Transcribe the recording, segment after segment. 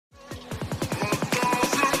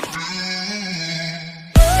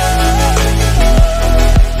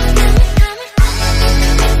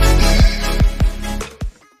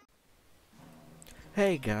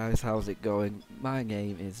guys, how's it going? My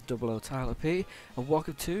name is 00 Tyler P and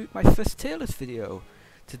welcome to my first tier list video.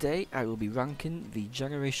 Today I will be ranking the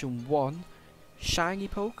Generation 1 shiny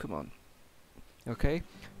Pokemon. Okay,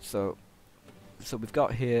 so we've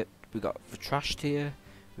got the trash tier,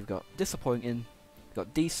 we've got disappointing, we've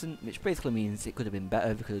got decent, which basically means it could have been better,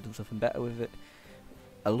 we could have done something better with it.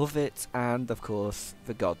 I love it, and of course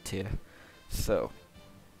the god tier. So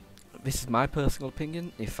this is my personal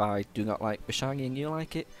opinion. If I do not like the shiny and you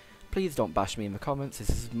like it, please don't bash me in the comments. This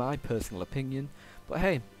is my personal opinion. But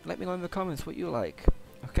hey, let me know in the comments what you like.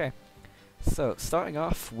 Okay, so starting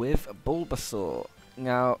off with Bulbasaur.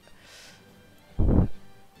 Now,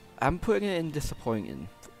 I'm putting it in disappointing,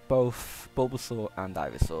 both Bulbasaur and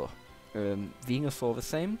Ivysaur. Venusaur the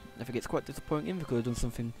same. I think it's quite disappointing. We could have done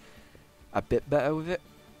something a bit better with it.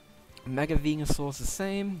 Mega Venusaur's the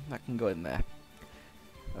same. That can go in there.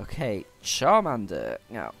 Okay, Charmander.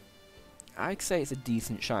 Now, I'd say it's a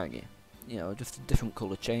decent shiny. You know, just a different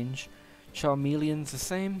colour change. Charmeleon's the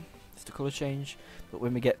same, just a colour change. But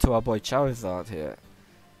when we get to our boy Charizard here,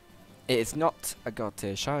 it's not a god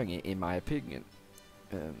tier shiny in my opinion.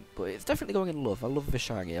 But it's definitely going in love. I love the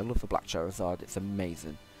shiny. I love the black Charizard. It's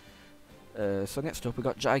amazing. So next up we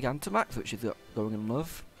got Gigantamax, which is going in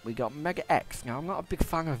love. We got Mega X. Now I'm not a big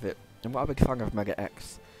fan of it. I'm not a big fan of Mega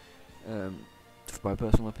X. For my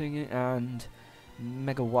personal opinion, and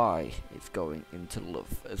Mega Y is going into love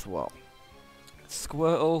as well.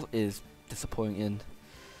 Squirtle is disappointing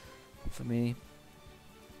for me.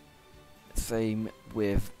 Same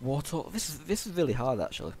with Wartortle. This is really hard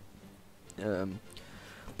actually.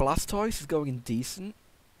 Blastoise is going in decent,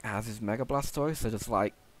 as is Mega Blastoise. So just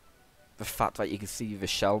like the fact that you can see the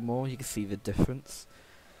shell more, you can see the difference.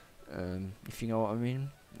 If you know what I mean.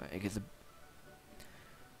 Like it's a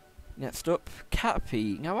Next up,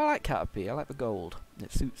 Caterpie. Now I like Caterpie, I like the gold,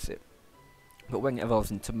 it suits it. But when it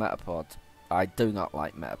evolves into Metapod, I do not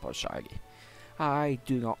like Metapod shiny. I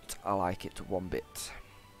do not like it one bit.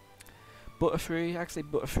 Butterfree, actually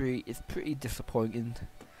Butterfree is pretty disappointing.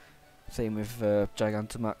 Same with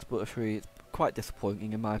Gigantamax. Butterfree is quite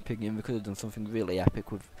disappointing in my opinion. We could have done something really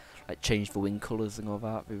epic with, like, change the wing colours and all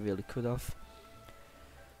that, we really could have.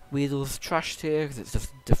 Weedle's trash tier, because it's just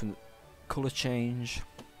a different colour change.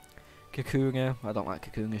 Kakuna, I don't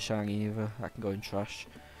like Kakuna shiny either, that can go in trash.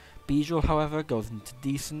 Beedrill, however, goes into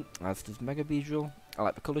decent, as does Mega Beedrill. I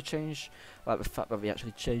like the colour change, I like the fact that they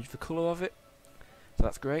actually changed the colour of it, so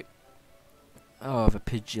that's great. Oh, the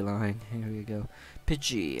Pidgey line, here we go.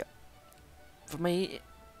 Pidgey, for me,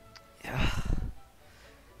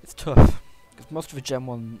 it's tough, because most of the Gen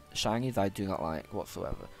 1 shinies I do not like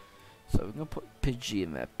whatsoever. So we're going to put Pidgey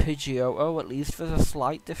in there. Pidgeotto, at least there's a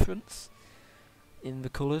slight difference in the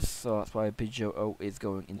colours, so that's why Pidgeotto is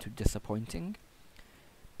going into disappointing.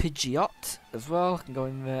 Pidgeot as well can go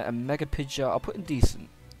in there, and Mega Pidgeot I'll put in decent,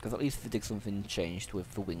 because at least they did something changed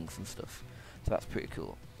with the wings and stuff, so that's pretty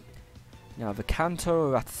cool. Now the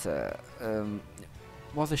Kanto Rattata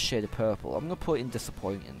was a shade of purple. I'm going to put in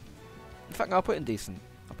disappointing. In fact, no, I'll put in decent.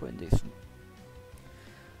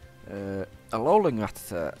 Alolan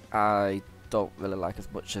Rattata I don't really like as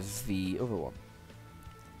much as the other one.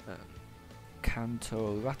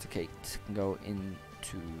 Kanto Raticate can go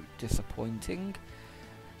into disappointing,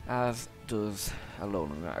 as does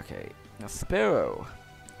Alolan Raticate. Now Spearow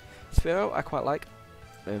I quite like.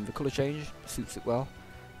 The colour change suits it well.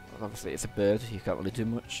 Obviously it's a bird, you can't really do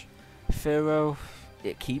much. Fearow,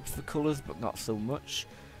 it keeps the colours but not so much.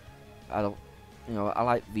 I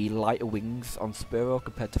like the lighter wings on Spearow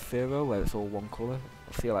compared to Fearow, where it's all one colour.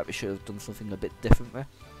 I feel like we should have done something a bit different there,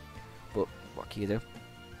 but what can you do?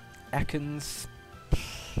 Ekans,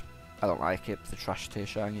 I don't like it, it's a trash tier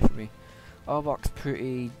shiny for me. Arbok's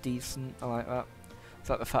pretty decent, I like that. It's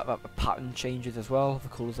like the fact that the pattern changes as well, the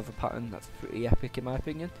colours of the pattern, that's pretty epic in my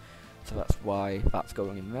opinion. So that's why that's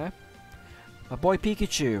going in there. My boy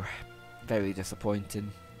Pikachu, very disappointing,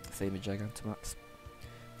 same with Gigantamax.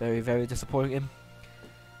 Very, very disappointing.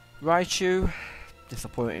 Raichu,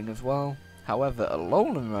 disappointing as well. However,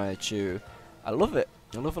 Alolan Raichu, I love it.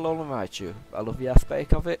 I love Alolan Raichu. I love the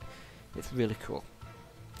aesthetic of it. It's really cool.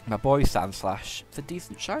 My boy Sandslash, it's a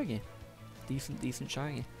decent shiny. Decent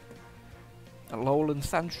shiny. Alolan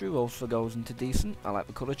Sandshrew also goes into decent. I like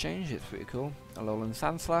the colour change, it's pretty cool. Alolan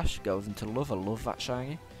Sandslash goes into love. I love that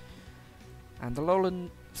shiny. And Alolan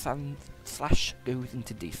Sandslash goes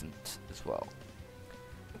into decent as well.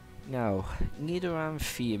 Now, Nidoran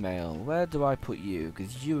female, where do I put you?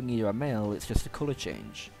 Because you and Nidoran male, it's just a colour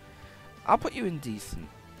change. I'll put you in decent.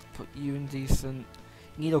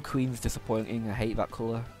 Nidoqueen's disappointing, I hate that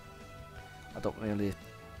colour. I don't really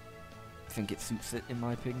think it suits it in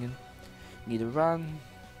my opinion. Nidoran,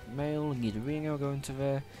 male. Nidorino go into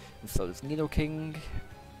there, and so does Nidoking.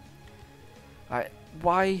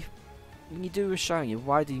 Why, when you do a shiny,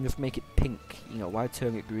 why do you just make it pink? You know, why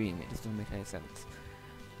turn it green? It just doesn't make any sense.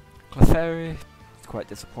 Clefairy, it's quite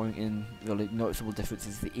disappointing. The only noticeable difference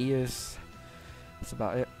is the ears. That's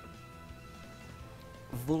about it.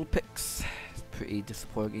 Vulpix, it's pretty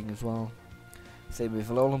disappointing as well. Same with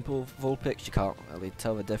Alolan Vulpix, you can't really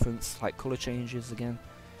tell the difference. Like colour changes again.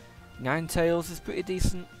 Ninetales is pretty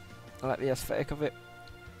decent. I like the aesthetic of it,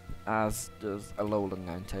 as does Alolan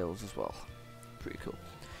Ninetales as well. Pretty cool.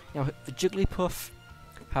 Now the Jigglypuff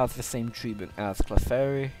has the same treatment as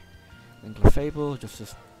Clefairy and Clefable, just a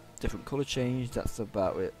different colour change. That's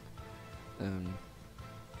about it.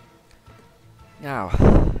 Now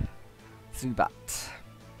Zubat,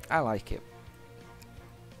 I like it.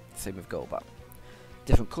 Same with Golbat.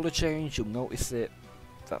 Different colour change, you'll notice it.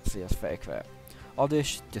 That's the aesthetic there.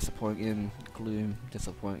 Oddish, disappointing. Gloom,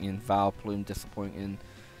 disappointing. Vileplume, disappointing.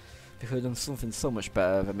 They could have done something so much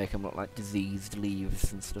better than make them look like diseased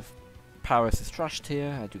leaves and stuff. Paris is trash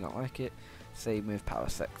tier, I do not like it. Same with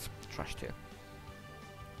Parasect, trash tier.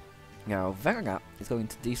 Now, Venonat is going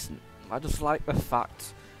to decent. I just like the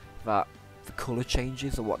fact that the colour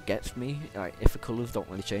changes are what gets me. Like, if the colours don't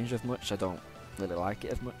really change as much, I don't really like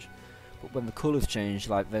it as much. But when the colours change,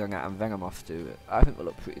 like Venonat and Venomoth do, I think they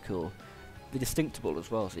look pretty cool. They're distinctable as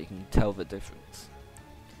well, so you can tell the difference.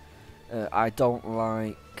 I don't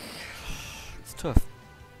like... It's tough.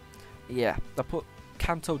 Yeah, I put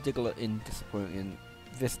Kanto Diglett in disappointing.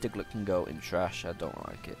 This Diglett can go in trash, I don't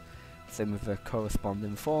like it. Same with the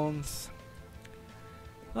corresponding forms.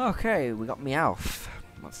 Okay, we got Meowth.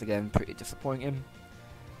 Once again, pretty disappointing.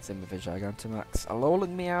 Same with the Gigantamax.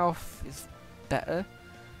 Alolan Meowth is better.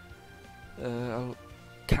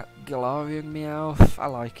 Galarian Meowth, I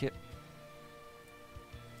like it.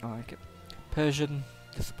 Persian,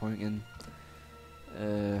 disappointing.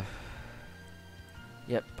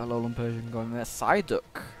 Yep, Alolan Persian going there.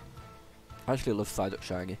 Psyduck. I actually love Psyduck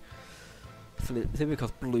shiny. It's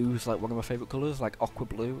because blue is like one of my favourite colours, like aqua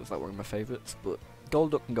blue is like one of my favourites, but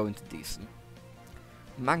Golduck can go into decent.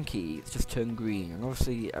 Mankey, it's just turned green, and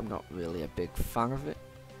obviously I'm not really a big fan of it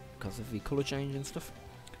because of the colour change and stuff.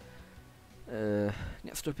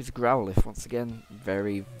 Next up is Growlithe, once again,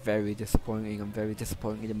 very, very disappointing. I'm very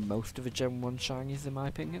disappointed in most of the Gen 1 shinies in my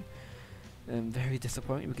opinion. Very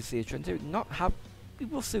disappointing. We can see a trend here. We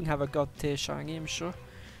will soon have a God tier shiny, I'm sure.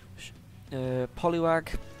 Poliwag,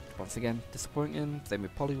 once again, disappointing. Same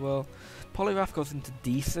with Poliwhirl. Poliwrath goes into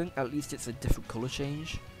decent, at least it's a different colour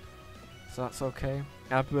change, so that's okay.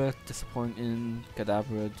 Abra, disappointing.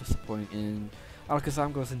 Kadabra, disappointing.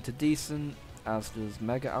 Alakazam goes into decent, as does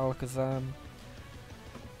Mega Alakazam.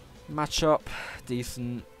 Machop,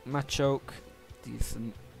 decent. Machoke,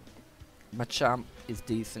 decent. Machamp is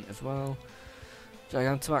decent as well.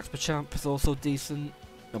 Gigantamax Machamp is also decent.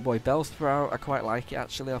 My boy Bellsprout, I quite like it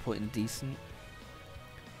actually, I'll put it in decent.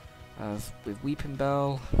 As with Weeping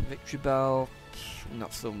Bell, Victory Bell,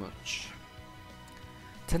 not so much.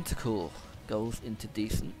 Tentacool goes into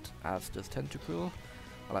decent, as does Tentacruel.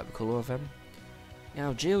 I like the colour of him.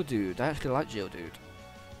 Now Geodude, I actually like Geodude.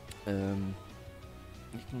 You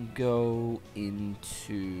can go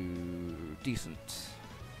into decent,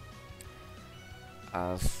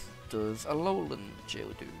 as does Alolan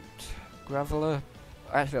Geodude. Graveler,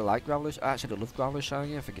 I actually like Graveler, I actually love Graveler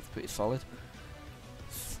shiny, I think it's pretty solid.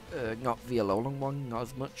 Not the Alolan one, not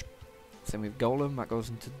as much. Same with Golem, that goes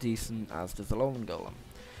into decent, as does Alolan Golem.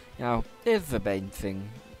 Now, here's the main thing.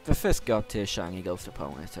 The first God tier shiny goes to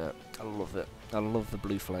Ponyta. I love it. I love the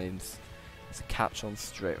blue flames. It's a catch on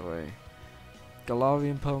straight away.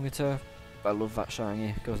 Galarian Ponyta, I love that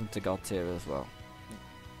shiny. Goes into God tier as well.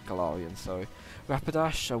 Galarian, sorry.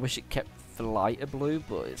 Rapidash, I wish it kept the lighter blue,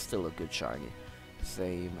 but it's still a good shiny.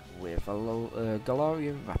 Same with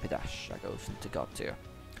Galarian Rapidash, that goes into God tier.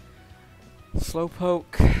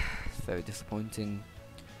 Slowpoke, very disappointing.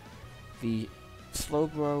 The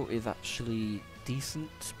Slowbro is actually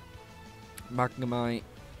decent. Magnemite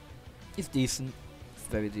is decent, it's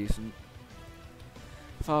very decent.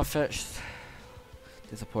 Farfetch'd,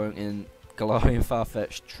 disappointing. Galarian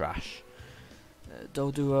Farfetch'd, trash.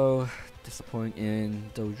 Doduo,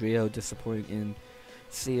 disappointing. Dodrio, disappointing.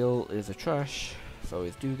 Seal is a trash, so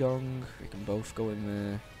is Dugong, we can both go in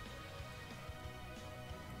there.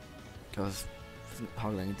 Because there's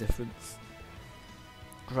hardly any difference.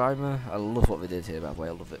 Grimer, I love what they did here, by the way,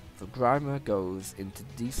 I love it. So Grimer goes into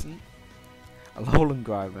decent. Alolan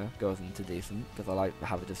Grimer goes into decent, because I like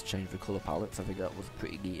how they just changed the colour palettes. I think that was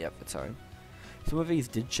pretty neat at the time. Some of these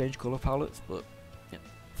did change colour palettes, but yeah,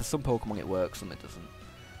 for some Pokemon it works, some it doesn't.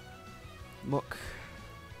 Muck,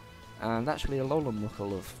 And actually Alolan Muck I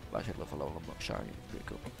love. Actually I love Alolan Muck shiny, it's pretty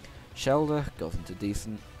cool. Shelder goes into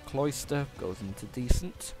decent. Cloyster goes into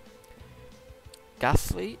decent.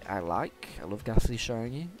 Ghastly I like. I love Ghastly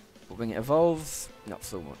shiny. But when it evolves, not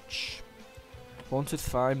so much. Haunted's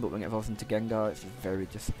fine, but when it evolves into Gengar, it's very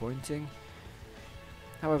disappointing.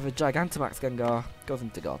 However, Gigantamax Gengar goes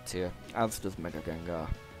into God tier, as does Mega Gengar.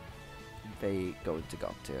 They go into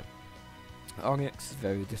God tier. Onyx is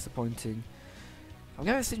very disappointing. I've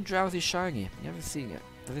never seen Drowsy shiny. I've never seen it.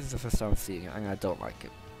 This is the first time I'm seeing it, and I don't like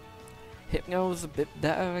it. Hypno's a bit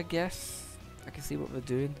better, I guess. I can see what they're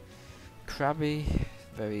doing. Krabby,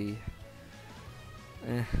 very.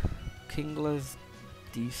 Kingler's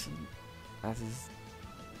decent, as is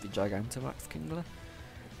the Gigantamax Kingler.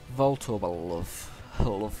 Voltorb, I love. I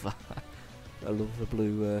love that. I love the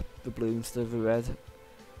blue instead of the red.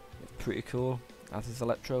 It's pretty cool, as is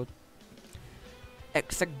Electrode.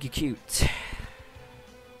 Exegcute.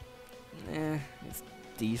 It's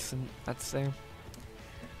decent, I'd say.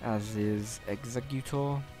 As is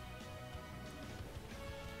Exeggutor.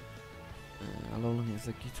 Alolan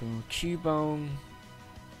Exeggutor. Cubone.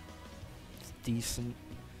 It's decent.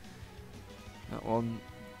 That one.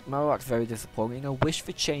 Marowak's very disappointing. I wish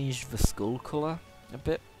they changed the skull colour a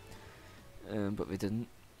bit, but they didn't,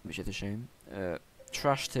 which is a shame.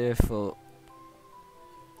 Trash tier for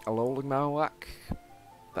Alolan Marowak.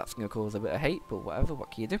 That's going to cause a bit of hate, but whatever, what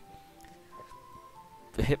can you do?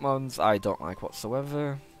 The Hitmons I don't like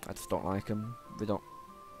whatsoever. I just don't like them. They don't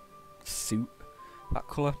suit that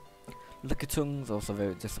colour. Lickitungs also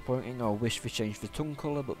very disappointing. I wish they changed the tongue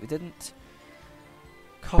colour, but they didn't.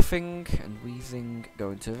 Coughing and wheezing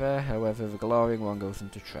go into there, however the Galarian one goes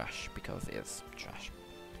into trash, because it is trash.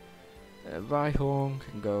 Rhyhorn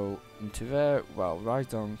can go into there, while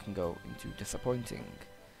Rhydon can go into disappointing.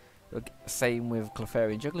 Same with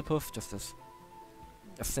Clefairy and Jigglypuff, just as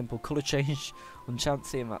a simple colour change on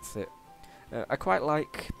Chansey, and that's it. I quite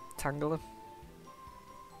like Tangela.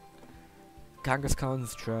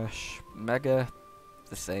 Kangaskhan's trash. Mega,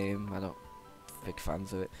 the same, I don't big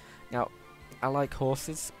fans of it. Now, I like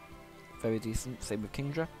horses, very decent, same with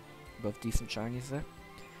Kingdra, both decent shinies there.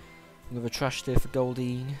 Another trash tier for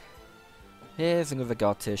Goldeen. Here's another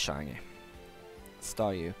God tier shiny.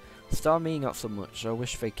 Staryu. Starmie not so much, I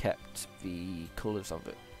wish they kept the colours of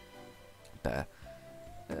it better.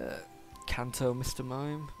 Kanto Mr.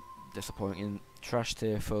 Mime, disappointing, trash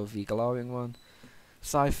tier for the Galarian one.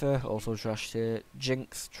 Cypher, also trash tier.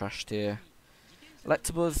 Jinx, trash tier.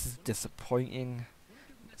 Electabuzz is disappointing.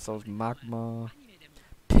 So is Magmar.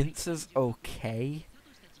 Pinsir's okay,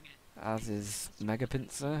 as is Mega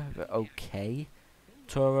Pinsir, but okay.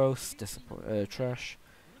 Tauros, trash.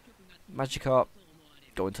 Magikarp,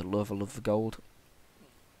 going to love, I love the gold.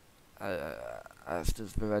 As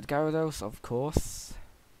does the red Gyarados, of course.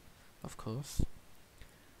 Of course.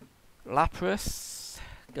 Lapras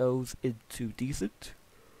goes into decent.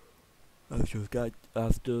 As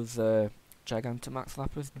does Gigantamax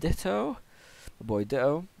Lapras. Ditto. My boy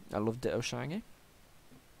Ditto. I love Ditto shiny.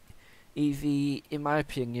 Eevee, in my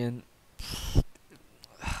opinion,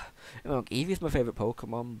 Eevee's my favourite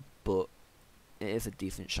Pokemon, but it is a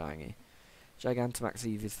decent shiny. Gigantamax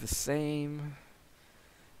Eevee's the same.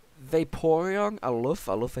 Vaporeon, I love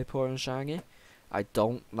Vaporeon shiny. I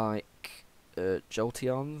don't like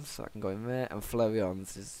Jolteons, so I can go in there, and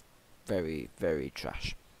Flareons is very, very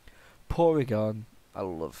trash. Porygon, I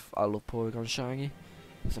love Porygon shiny.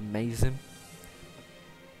 It's amazing.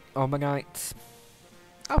 Omanyte,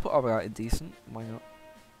 I'll put Omanyte in decent, why not?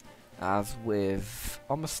 As with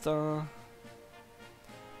Omastar,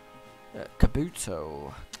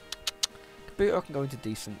 Kabuto. Kabuto can go into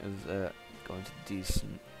decent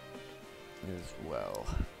as well.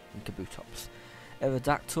 And Kabutops.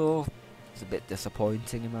 Aerodactyl is a bit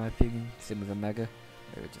disappointing in my opinion. Same with a Mega,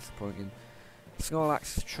 very disappointing.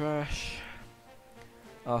 Snorlax is trash.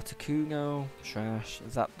 Articuno, trash.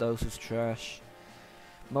 Zapdos is trash.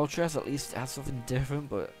 Moltres at least has something different,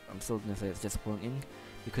 but I'm still gonna say it's disappointing.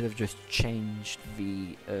 We could have just changed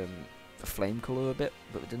the flame colour a bit,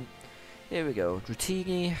 but we didn't. Here we go.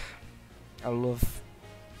 Dratini. I love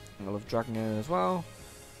Dragonair as well.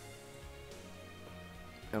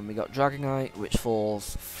 And we got Dragonite, which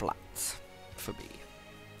falls flat for me.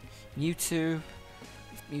 Mewtwo.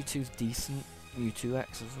 Mewtwo's decent. Mewtwo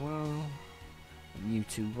X as well.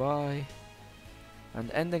 Mewtwo Y. And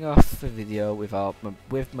ending off the video with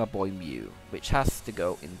my boy Mew, which has to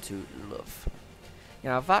go into love.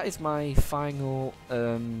 Now that is my final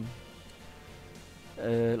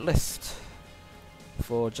list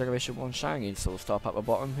for Generation 1 Shiny. So we'll start at the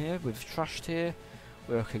bottom here with Trash Tier,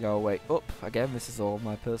 working our way up. Again, this is all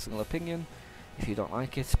my personal opinion. If you don't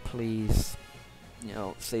like it, please, you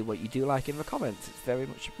know, say what you do like in the comments. It's very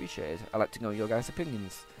much appreciated. I like to know your guys'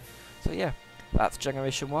 opinions. So yeah, that's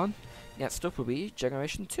Generation 1. Next up will be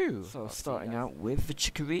Generation 2. So starting out with the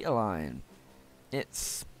Chikorita line.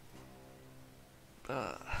 It's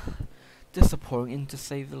disappointing to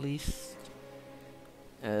say the least.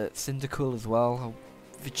 Cyndaquil as well.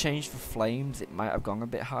 If you changed the flames, it might have gone a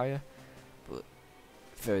bit higher, but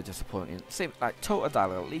very disappointing. Same like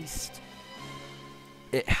Totodile, at least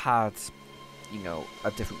it had, you know,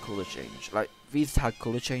 a different colour change. Like these had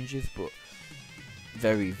colour changes, but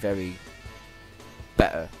very, very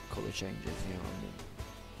better colour changes. You know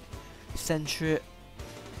what I mean? Sentret,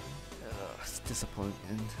 it's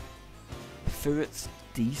disappointing. Ferret's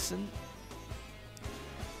decent.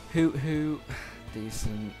 Who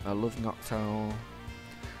decent. I love Noctowl.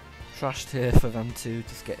 Trash tier for them too,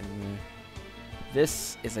 just getting there.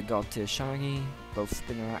 This is a god tier shiny. Both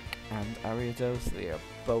Spinarak and Ariados, they are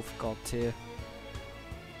both god tier.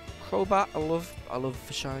 Crobat, I love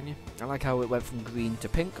the shiny. I like how it went from green to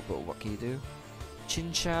pink, but what can you do?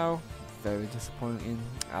 Chinchou, very disappointing,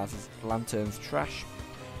 as is Lantern's trash.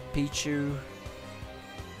 Pichu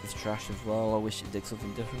is trash as well. I wish it did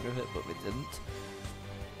something different with it, but it didn't.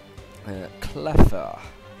 Clefairy,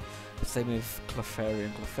 same with Clefairy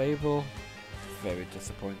and Clefable, very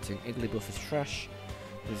disappointing. Igglybuff is trash.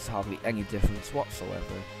 There's hardly any difference whatsoever.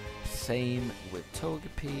 Same with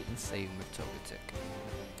Togepi and same with Togetic.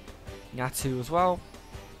 Natu as well,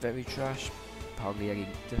 very trash. Hardly any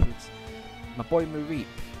difference. My boy Mareep,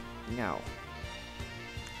 now,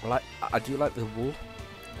 I do like the wool,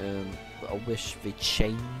 but I wish they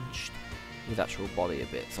changed his actual body a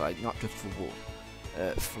bit. So like not just for wool.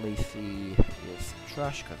 Fleethy is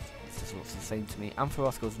trash because it just looks the same to me.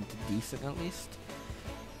 Ampharos goes into decent at least.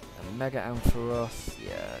 And Mega Ampharos,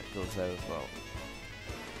 yeah, it goes there as well.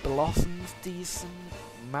 Blossom's decent.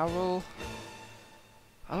 Marill,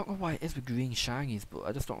 I don't know why it is with green shinies, but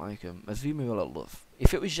I just don't like them. Azumarill I love.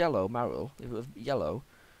 If it was yellow, Marill, if it was yellow,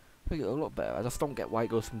 I think it would look better. I just don't get why it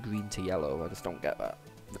goes from green to yellow. I just don't get that.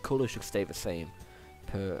 The colour should stay the same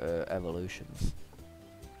per evolutions.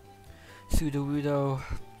 Sudowoodo,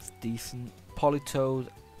 it's decent. Politoed,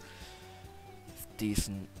 it's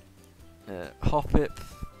decent. Hoppip,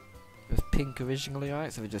 it was pink originally,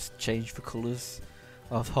 right? So we just changed the colours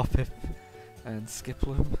of Hoppip and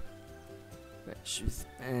Skiploom, which is,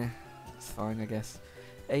 it's fine, I guess.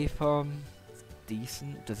 Apom, it's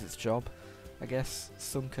decent, does its job, I guess.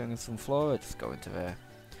 Sunkern and Sunflora just go into there.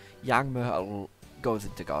 Yangma goes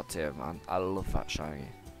into God tier, man. I love that shiny.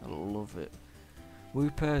 I love it.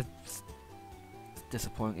 Wooper,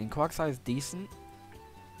 disappointing. Quagsire is decent.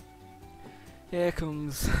 Here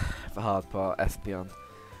comes the hard part, Espeon.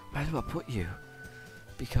 Where do I put you?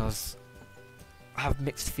 Because I have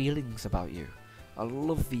mixed feelings about you. I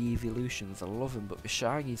love the evolutions, I love them, but the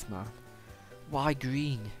shinies, man. Why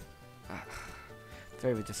green?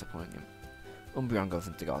 Very disappointing. Umbreon goes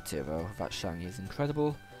into God tier though, that shiny is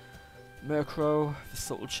incredible. Murkrow, the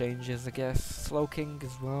subtle changes I guess. Slowking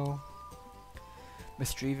as well.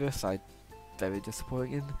 Mischievous, very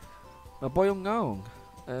disappointing. My boy Unknown,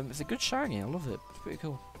 it's a good shiny, I love it, it's pretty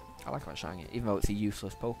cool. I like that shiny, even though it's a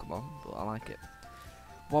useless Pokemon, but I like it.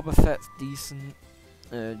 Wobbuffet's decent.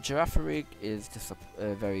 Girafarig is just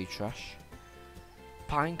very trash.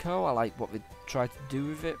 Pineco, I like what they tried to do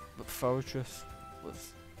with it, but Fortress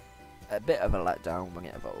was a bit of a letdown when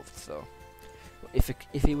it evolved, so. If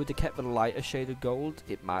he would have kept the lighter shade of gold,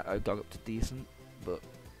 it might have gone up to decent, but.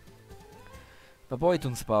 My boy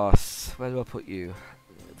Dunsparce, where do I put you?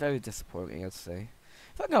 Very disappointing, I'd say.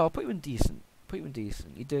 No, I'll put you in decent. Put you in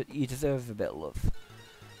decent. You deserve a bit of love.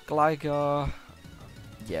 Gligar,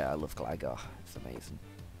 yeah, I love Gligar. It's amazing.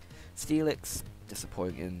 Steelix,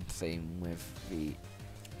 disappointing. Same with the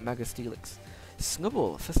Mega Steelix.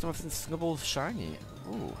 Snubbull, first time I've seen Snubbull shiny.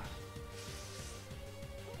 Ooh.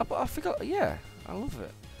 I forgot. Yeah, I love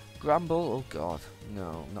it. Gramble, oh god,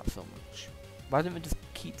 no, not so much. Why didn't we just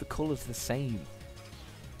keep the colours the same?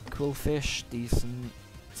 Quillfish, decent.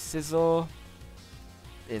 Scizor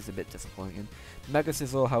is a bit disappointing. Mega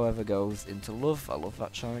Scizor, however, goes into love. I love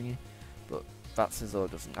that shiny, but that Scizor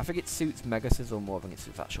doesn't. I think it suits Mega Scizor more than it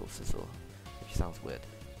suits actual Scizor, which sounds weird.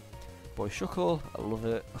 Boy Shuckle, I love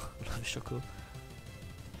it. I love Shuckle.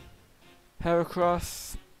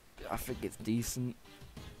 Heracross, I think it's decent.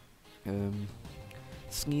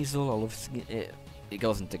 Sneasel, I love it. It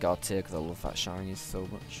goes into God tier because I love that shiny so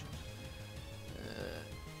much.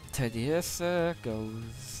 Teddiursa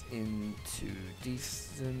goes into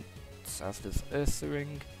decent, as does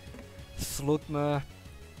Ursaring. Slugma,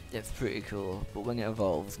 it's pretty cool, but when it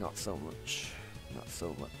evolves, not so much. Not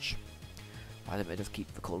so much. Why don't they just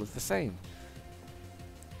keep the colours the same?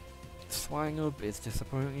 Swinub is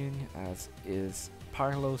disappointing, as is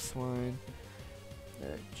Pylo Swine.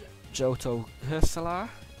 Johto Ursula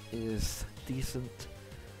is decent.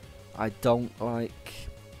 I don't like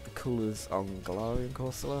the colours on Galarian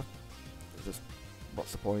Corsola. Just,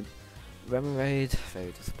 what's the point? Remoraid,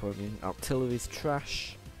 very disappointing. Artillery's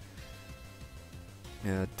trash.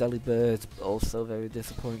 Delibird, also very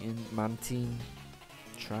disappointing. Mantine,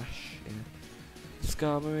 trash. Yeah.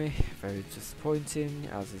 Skarmory, very disappointing,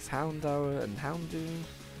 as is Houndour and Houndoom.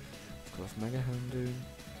 Of course, Mega Houndoom.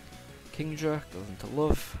 Kingdra goes into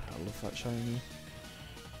love. I love that shiny.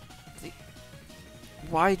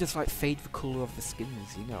 Why just like fade the colour of the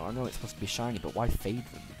skins? You know, I know it's supposed to be shiny, but why fade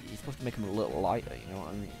them? You're supposed to make them a little lighter. You know what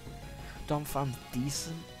I mean? Donphan's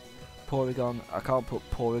decent. Porygon, I can't put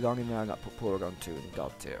Porygon in there. I got to put Porygon 2 in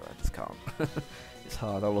God tier. I just can't. It's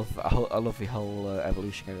hard. I love the whole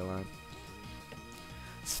evolutionary line.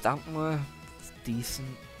 Stantler, it's decent.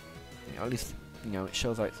 You know, at least it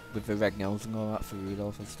shows like with the red nose and all that for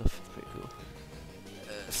Rudolph and stuff. It's pretty cool.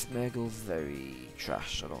 Smeagol's very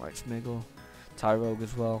trash. I don't like Smeagol. Tyrogue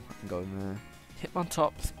as well. I can go in there.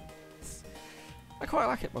 Hitmontop. I quite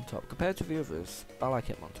like Hitmontop compared to the others. I like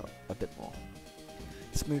Hitmontop a bit more.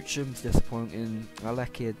 Smoochum's disappointing.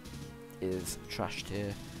 Alekid is trash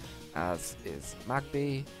tier, as is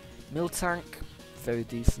Magby. Miltank, very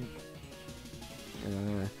decent.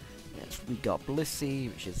 Yes, we got Blissey,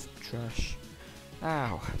 which is trash.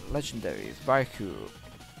 Ow, legendaries. Raikou.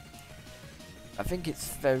 I think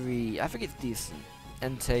it's decent.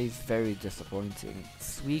 Entei's very disappointing.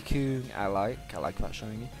 Suicune, I like that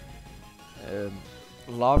shiny.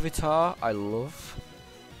 Larvitar, I love.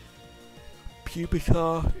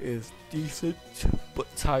 Pupitar is decent, but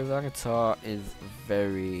Tyranitar is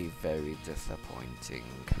very, very disappointing.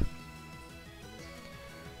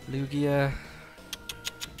 Lugia,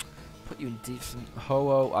 put you in decent.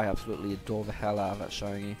 Ho-Oh, I absolutely adore the hell out of that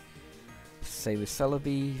shiny. Same with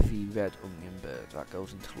Celebi, the red onion bird, that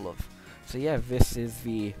goes into love. So yeah, this is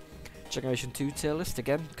the Generation 2 tier list.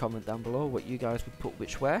 Again, comment down below what you guys would put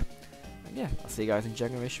which where. And yeah, I'll see you guys in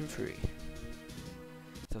Generation 3.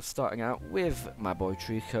 So starting out with my boy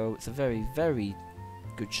Trico, it's a very, very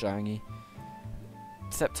good shiny.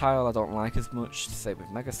 Sceptile I don't like as much, same with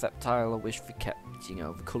Mega Sceptile. I wish they kept,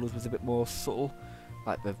 the colours was a bit more subtle,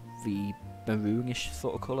 like the maroonish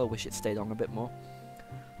sort of colour. I wish it stayed on a bit more.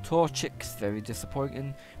 Torchic's very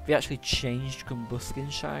disappointing. They actually changed Combuskin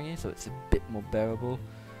shiny, so it's a bit more bearable.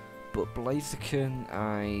 But Blaziken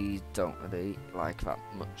I don't really like that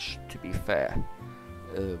much, to be fair.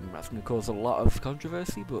 That's going to cause a lot of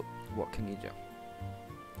controversy, but what can you do?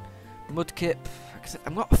 The Mudkip, like I said,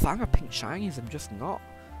 I'm not a fan of pink shinies, I'm just not.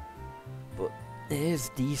 But it is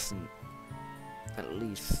decent, at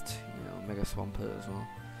least, Mega Swampert as well.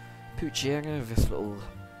 Poochyena, this little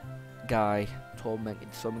guy,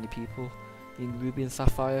 tormented so many people in Ruby and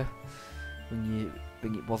Sapphire. When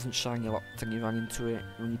it wasn't shiny a lot, and you ran into it.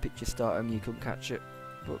 When you picked your starter and you couldn't catch it.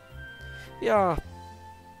 But yeah.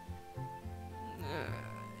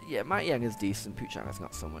 Yeah, Mightyang is decent, Poochyana's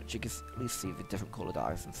not so much. You can at least see the different coloured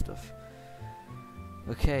eyes and stuff.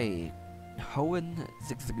 Okay, Hoenn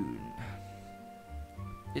Zigzagoon.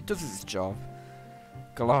 It does its job.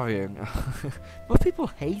 Galarian. Most people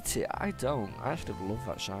hate it, I don't. I actually love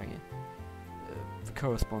that shiny. The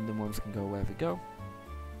corresponding ones can go where they go.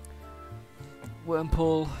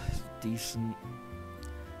 Wurmple is decent.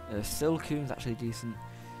 Silcoon's actually decent.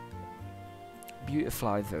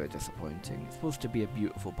 Beautifly very disappointing. It's supposed to be a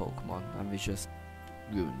beautiful Pokemon and they just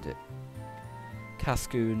ruined it.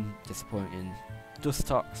 Cascoon, disappointing.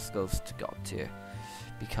 Dustox goes to God tier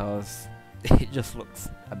because it just looks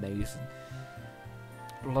amazing.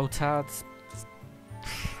 Lotad's,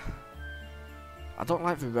 I don't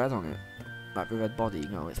like the red on it, like the red body,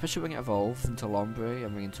 especially when it evolves into Lombre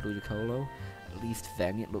and into Ludicolo. At least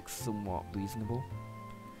then it looks somewhat reasonable.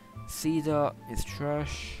 Seedot is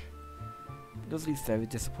trash. Nuzleaf's very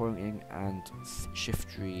disappointing, and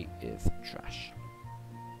Shiftry is trash.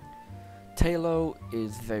 Tailo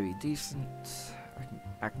is very decent.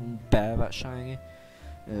 I can bear that shiny.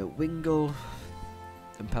 Wingull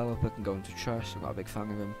and Pelipper can go into trash. I'm not a big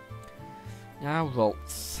fan of him. Now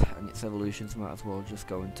Ralts and its evolutions might as well just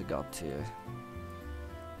go into God tier.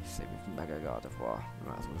 Same with Mega Gardevoir.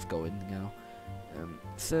 Might as well just go in now.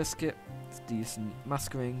 Surskit is decent.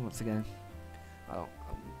 Masquerain once again. I'm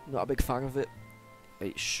not a big fan of it.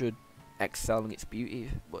 It should excel in its beauty,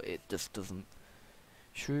 but it just doesn't.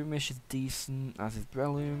 Shroomish is decent, as is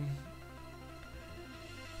Breloom.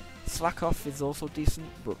 Slackoff is also decent,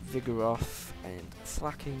 but Vigoroth and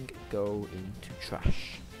Slacking go into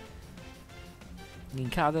trash.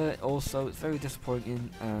 Ninkada also, it's very disappointing,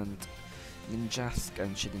 and Ninjask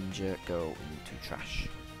and Shedinja go into trash.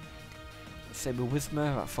 Same with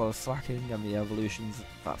Whismer, that follows Slacking, and the evolutions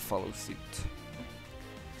that follow suit.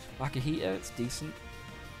 Makihita, it's decent.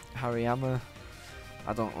 Hariyama,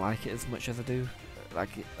 I don't like it as much as I do. Like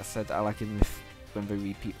I said, I like him when they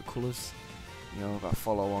repeat the colours, you know, that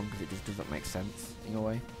follow on, because it just doesn't make sense in a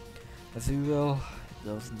way. Azurill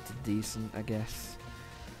goes into decent, I guess.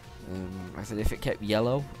 Like I said, if it kept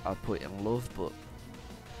yellow, I'd put it in love, but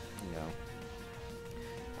you know,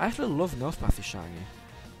 I actually love Nosepath's shiny.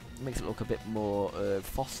 It makes it look a bit more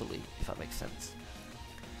fossily, if that makes sense.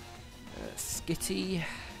 Skitty,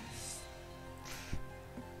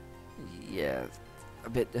 yeah, a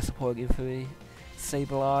bit disappointing for me.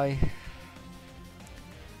 Sableye,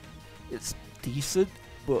 it's decent,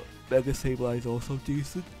 but Mega Sableye is also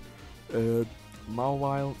decent.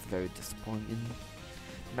 Mawile, very disappointing.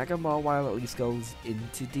 Mega Mawile at least goes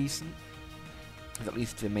into decent. At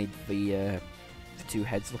least they made the two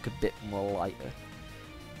heads look a bit more lighter,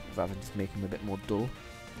 rather than just making them a bit more dull.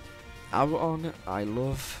 Aron, I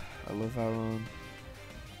love Aron.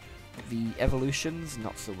 The evolutions,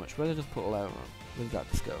 not so much. Where did I put Aron? Where did that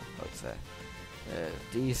just go? I'd say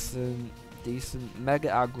decent. Mega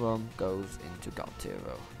Aggron goes into God Tier.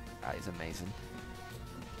 That is amazing.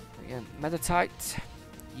 Again, Meditite,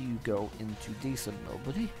 you go into decent.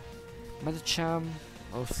 Nobody. Medicham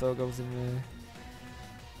also goes in there.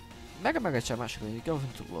 Megacham actually goes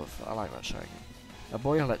into love. I like that shiny. A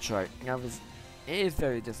boy Electrite. Now it is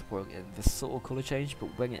very disappointing, the subtle colour change, but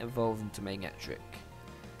when it evolves into Magnetric,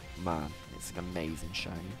 man, it's an amazing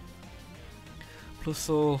shiny.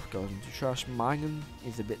 Plusle goes into trash. Minun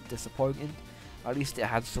is a bit disappointing. At least it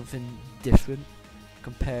had something different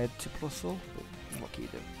compared to Plusle, but what can you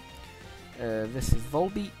do? This is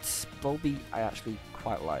Volbeat. Volbeat I actually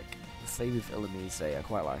quite like. Same with Illumise, I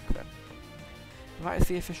quite like them. That is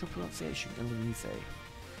the official pronunciation, Illumise.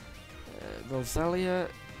 Roselia,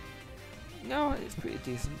 no, it's pretty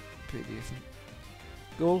decent.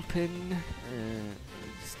 Goldpin,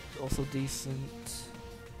 it's also decent.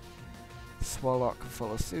 Swallow can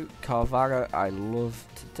follow suit. Carvara, I love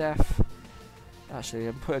to death. Actually,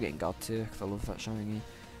 I'm putting it in God tier because I love that shiny.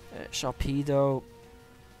 Sharpedo,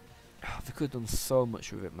 they could have done so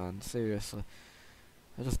much with it, man. Seriously,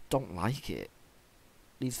 I just don't like it.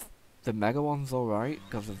 The Mega one's alright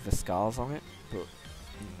because of the scars on it, but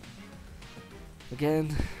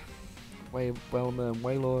again, Whelmer and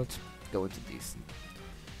Wailord go into decent.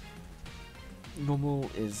 Normal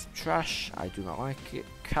is trash, I do not like it.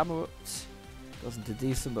 Camerut goes into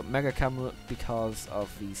decent, but Mega Camerut, because of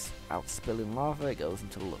these outspilling lava, it goes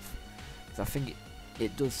into love. Because I think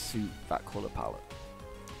it does suit that colour palette.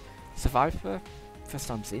 Survivor, first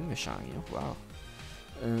time seeing the shiny, oh wow.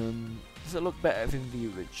 Does it look better than the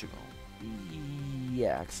original?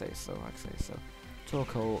 Yeah, I'd say so.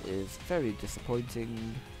 Torkoal is very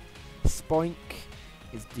disappointing. Spoink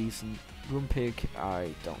is decent. Grumpig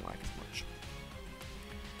I don't like as much.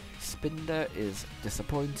 Spinder is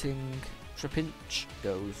disappointing. Trapinch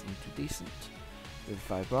goes into decent with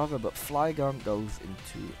Vibrava, but Flygon goes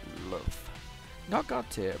into love. Not God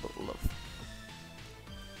tier, but love.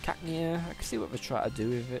 Cacnea, I can see what they're trying to do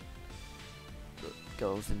with it, but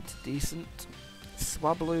goes into decent.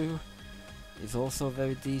 Swablu is also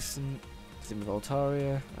very decent. Same with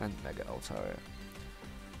Altaria and Mega Altaria.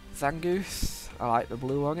 Zangoose, I like the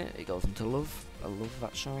blue on it, it goes into love. I love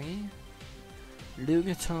that shiny.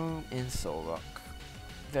 Lunatone in Solrock.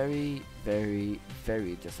 Very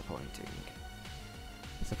disappointing.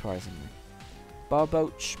 Surprisingly.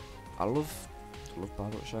 Barboach, I love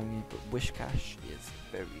Barboach shiny, but Wishcash is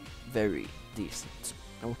very decent.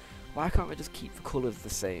 Now, why can't we just keep the colours the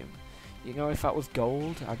same? You know, if that was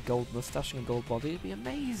gold, a gold moustache and a gold body, it'd be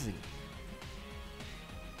amazing.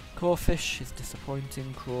 Corfish is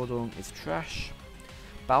disappointing. Crawdon is trash.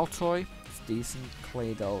 Baltoy is decent.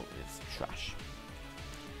 Claydol is trash.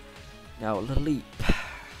 Now, Laleep.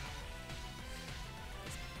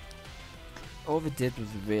 All they did was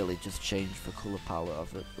really just change the colour palette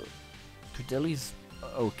of it, but Credilli's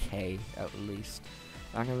okay, at least.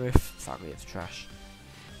 Angarith, sadly it's trash.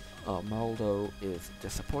 Maldo is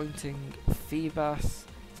disappointing. Feebas,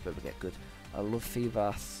 it's where we get good. I love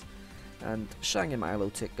Feebas. And Shiny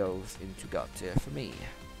Milotic goes into God tier for me.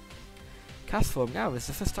 Castform, now this is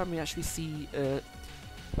the first time we actually see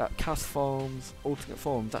that Castform's alternate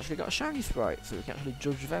forms actually got a shiny sprite, so we can actually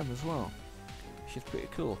judge them as well, which is pretty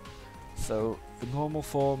cool. So the normal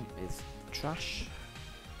form is trash.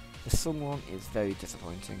 The sun one is very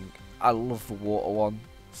disappointing. I love the water one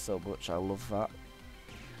so much, I love that.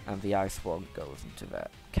 and the ice one goes into there.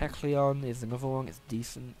 Kecleon is another one, it's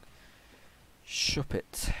decent.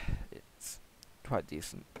 Shuppet, it's quite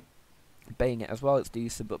decent. Baying It as well, it's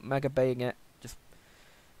decent, but Mega Baying It just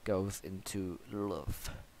goes into love.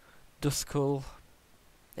 Duskull,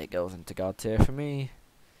 it goes into God tier for me.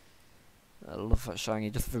 I love that shiny,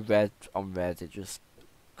 just the red on red, it just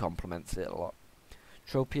complements it a lot.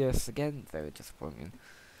 Tropius, again, very disappointing.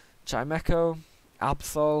 Chimecho,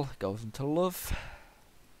 Absol, goes into love.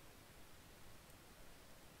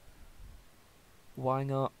 Why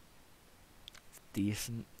not? It's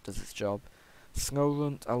decent, does its job.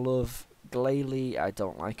 Snorunt, I love. Glalie, I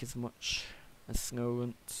don't like as much as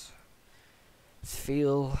Snorunt.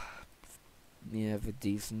 Feel, yeah, they're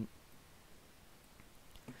decent.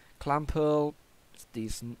 Clamperl, it's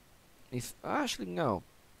decent. Actually, no,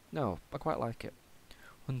 I quite like it.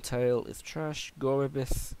 Huntail is trash.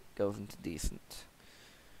 Goribus goes into decent.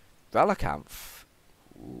 Relicanth,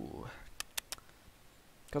 ooh.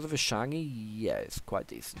 Because of a shiny, yeah, it's quite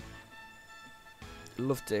decent.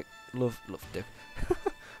 Love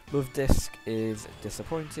Disc is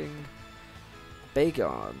disappointing.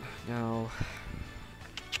 Bagon, now,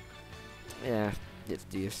 yeah, it's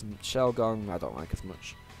decent. Shelgong, I don't like as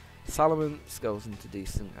much. Salamence goes into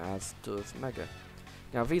decent, as does Mega.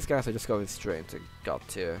 Now these guys are just going straight into God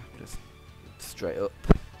tier, just straight up.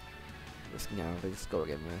 Just now, they just go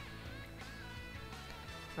again there.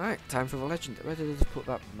 Alright, time for the legend. Where did I just put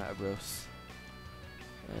that Metagross?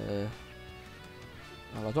 Well,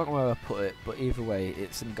 I don't know where I put it, but either way,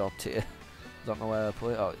 it's in God tier. I don't know where I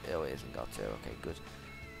put it. Oh, it is in God tier. Okay, good.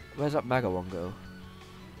 Where's that Mega one go?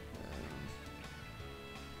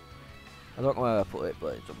 I don't know where I put it,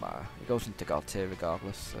 but it doesn't matter. It goes into God tier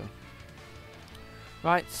regardless, so.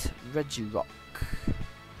 Right, Regirock.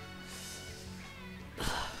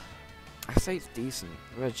 I say it's decent.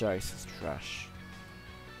 Regice is trash.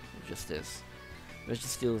 It just is.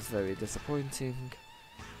 Registeel is very disappointing.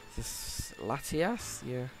 This Latias,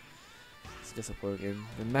 yeah, it's disappointing.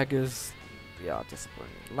 The Megas, yeah,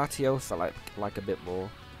 disappointing. Latios I like a bit more.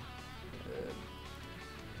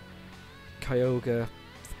 Kyogre,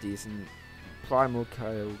 it's decent. Primal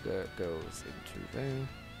Kyogre goes into there.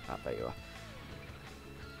 Ah, there you are.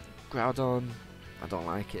 Groudon, I don't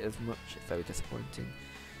like it as much, it's very disappointing.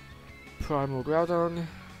 Primal Groudon.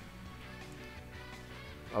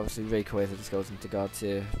 Obviously Rayquaza just goes into God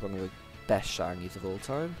tier, one of the best shinies of all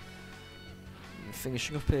time. And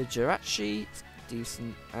finishing up here, Jirachi, it's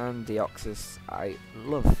decent, and Deoxys I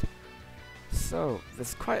love. So,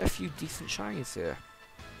 there's quite a few decent shinies here.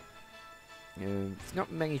 There's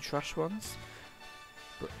not many trash ones,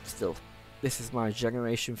 but still. This is my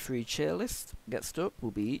Generation 3 cheer list. Next up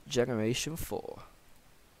will be Generation 4.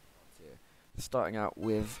 Starting out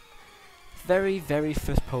with very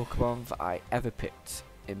first Pokemon that I ever picked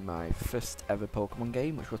in my first ever Pokemon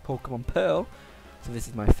game, which was Pokemon Pearl. So this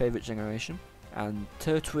is my favourite generation, and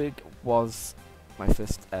Turtwig was my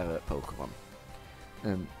first ever Pokemon.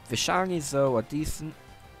 The shinies though are decent,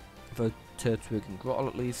 for Turtwig and Grottle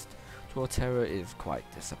at least. Torterra is quite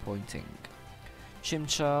disappointing.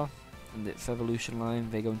 Chimchar and its evolution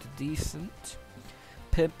line, they go into decent.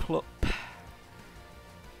 Piplup,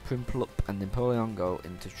 Primplup and Empoleon go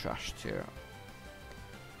into trash tier.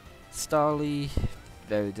 Starly,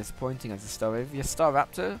 very disappointing as a Staravia.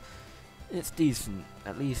 Staraptor, it's decent.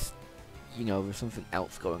 At least, you know, there's something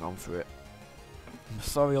else going on for it. I'm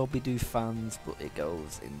sorry Obidoo fans, but it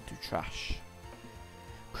goes into trash.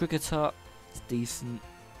 Kricketot, it's decent.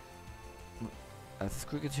 As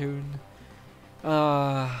Cricketune.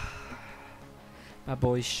 My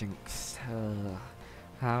boy Shinx.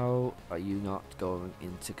 How are you not going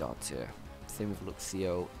into God tier? Same with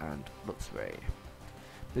Luxio and Luxray.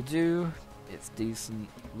 Badoo, it's decent.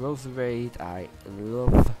 Roserade, I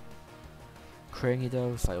love.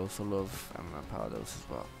 Cranidos, I also love, and Rampardos as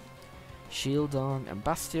well. Shieldon and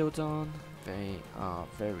Bastiodon, they are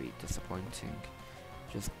very disappointing.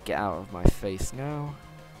 Just get out of my face now.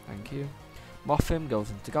 Thank you. Mothim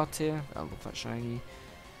goes into God tier. I love that shiny.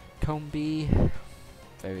 Combi,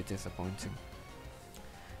 very disappointing.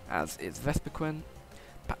 As is Vespiquen.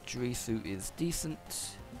 Pachirisu is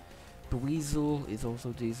decent. Buizel is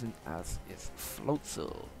also decent, as is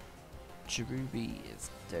Floatzel. Cherubi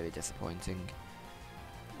is very disappointing.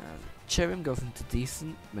 Cherim goes into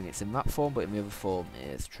decent when it's in that form, but in the other form it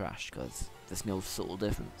is trash because there's no subtle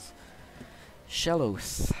difference.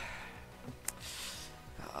 Shellos.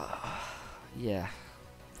 Yeah,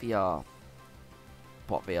 they are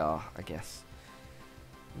what they are, I guess.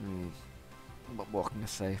 What can I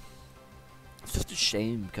say? It's just a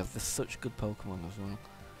shame because they're such good Pokemon as well.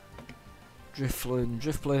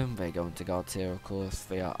 Drifloon, they go into God tier, of course.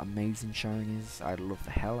 They are amazing shinies. I love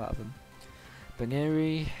the hell out of them.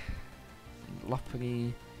 Baneri,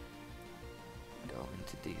 Lopunny go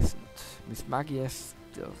into decent. Miss Magius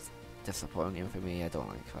does disappointing for me. I don't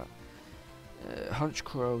like that.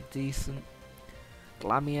 Hunchcrow decent.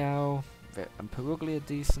 Glameow and Peruglia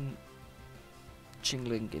decent.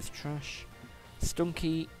 Chingling is trash.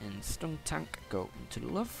 Stunky and Stuntank go into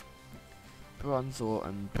love. Bronzor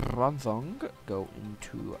and Bronzong go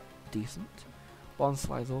into decent.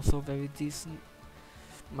 Bonsly is also very decent.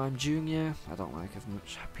 Mime Jr. I don't like as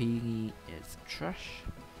much. Happini is trash.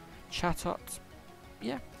 Chatot,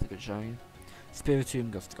 yeah, it's a good shine.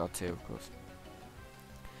 Spiritomb goes to God tier, of course.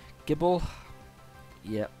 Gibble,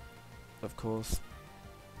 yeah, of course.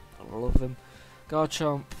 I love them.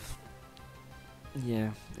 Garchomp,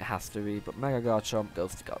 yeah, it has to be, but Mega Garchomp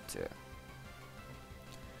goes to God tier.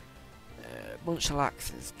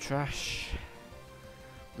 Munchlax is trash.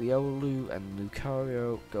 Riolu and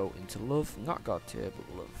Lucario go into love, not God tier,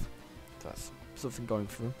 but love. That's something going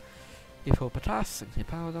for them. Hippopotas and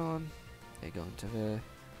Hippowdon, they go into there.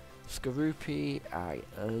 Skorupi, I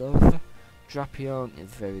love. Drapion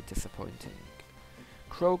is very disappointing.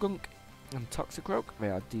 Krogunk and Toxicroak, they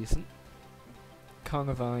are decent.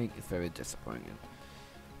 Carnivine is very disappointing.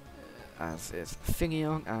 As is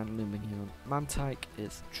Finneon and Lumineon. Mantike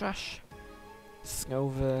is trash.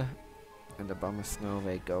 Snover and Abomasnow,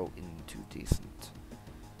 they go into decent.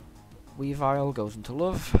 Weavile goes into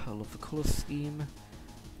love. I love the colour scheme.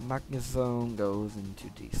 Magnezone goes into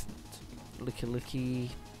decent. Licky,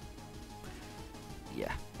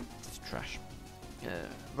 yeah, it's trash.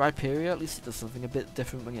 Rhyperior, at least it does something a bit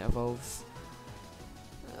different when it evolves.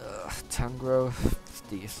 Tangrowth, it's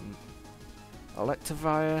decent.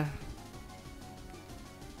 Electivire,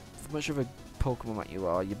 as much of a Pokemon that you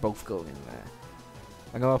are, you're both going in there.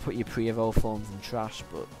 I know I put your pre-evolve forms in trash,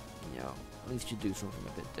 but you know, at least you do something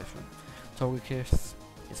a bit different. Togekiss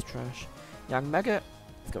is trash. Young Mega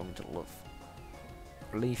is going to love.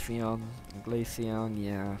 Leafeon and Glaceon,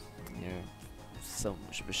 yeah, so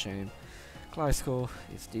much of a shame. Gliscor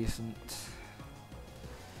is decent.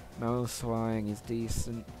 Mamoswine is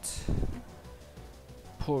decent.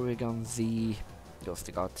 Porygon Z goes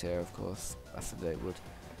to God tier, of course, as they would.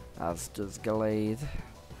 As does Gallade.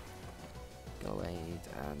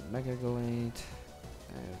 And Mega Gallade.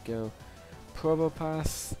 There we go.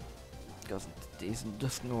 Probopass goes into decent.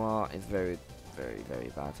 Dusknoir is very, very,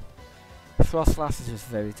 very bad. Frostlass is just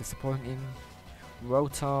very disappointing.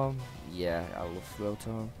 Rotom, yeah, I love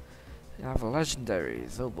Rotom. You have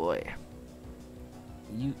legendaries, oh boy.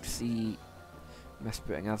 Uxie,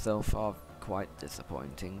 Mesprit and Azelf are quite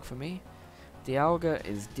disappointing for me. Dialga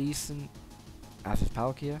is decent, as is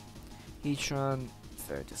Palkia. Heatran,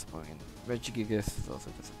 very disappointing. Regigigas is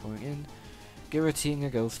also disappointing.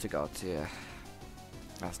 Giratina goes to God tier,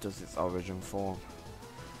 as does its origin form.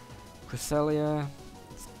 Cresselia,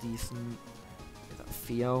 it's decent. Is that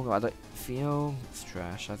Fion? Fion, it's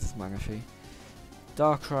trash, as is Manaphy.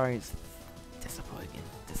 Darkrai is disappointing,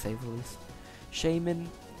 to say the least. Shaman,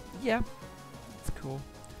 yeah, it's cool.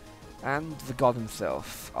 And the god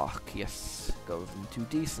himself, Arceus, goes into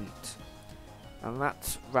decent. And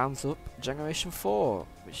that rounds up Generation 4,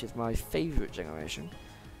 which is my favourite generation.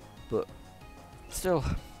 But still,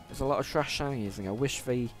 there's a lot of trash shinies, and I wish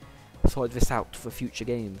they sorted this out for future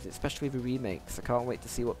games, especially the remakes. I can't wait to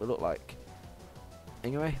see what they look like.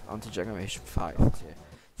 Anyway, on to Generation 5. Here.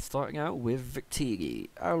 Starting out with Victini.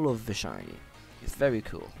 I love the shiny. It's very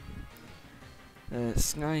cool.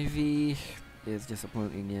 Snivy is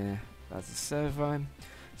disappointing, yeah, as a Servine.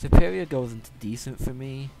 Superior goes into decent for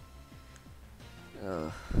me.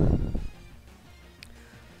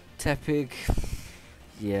 Tepig,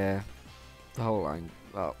 yeah, the whole line.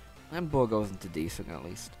 Well, Emboar goes into decent at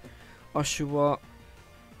least. Oshawott,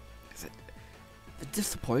 the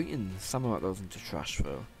disappointing. Samurott goes into trash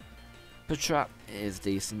though. Patrat is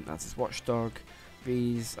decent, as is Watchdog.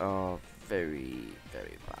 These are very,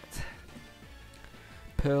 very bad.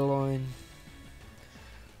 Purloin,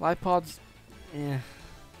 Lipods, yeah.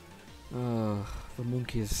 The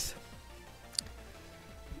monkeys.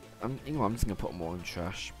 I'm just gonna put them all in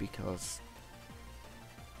trash because,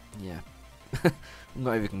 yeah, I'm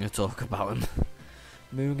not even gonna talk about them.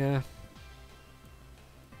 Munga,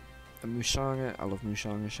 and Mushanga. I love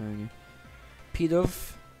Mushanga shiny.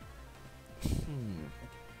 Pidove.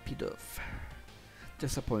 Pidove.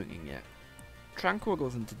 Disappointing yet. Tranquil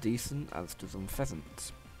goes into decent, as does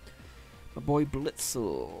Pheasant. My boy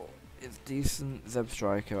Blitzel is decent.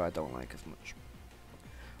 Zebstrika I don't like as much.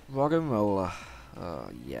 Roggenrola,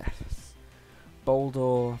 yes.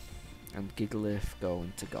 Boldor and Gigalith go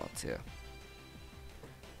into God tier.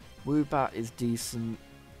 Woobat is decent.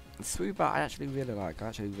 Swoobat I actually really like. I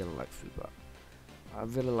actually really like Swoobat. I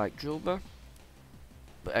really like Drillbur,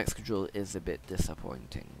 but Excadrill is a bit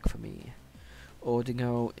disappointing for me.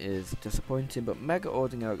 Ordingo is disappointing, but Mega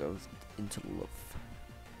Ordingo goes into love.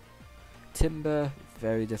 Timber,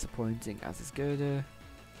 very disappointing, as is Gerda,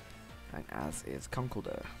 and as is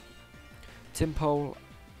Conkeldurr. Timpole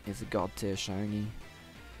is a god tier shiny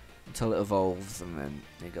until it evolves, and then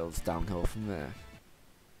it goes downhill from there.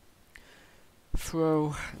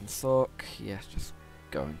 Throw and Sork, yes, just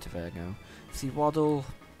go into there now. Seawaddle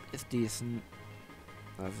is decent,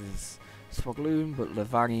 as is Swogloon, but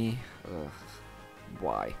Levangi,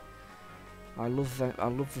 why? I love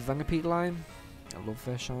the Venipede line. I love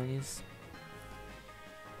their shinies.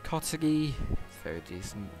 Kottagi, very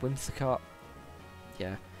decent. Whimsicott,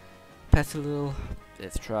 yeah. Petalil,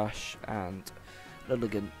 it's trash, and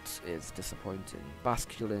Lilligant is disappointing.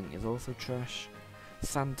 Basculin is also trash.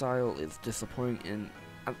 Sandile is disappointing.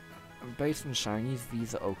 And based on shinies,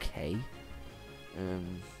 these are okay.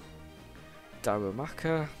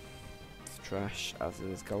 Darumaka, it's trash, as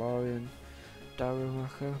is Galarian.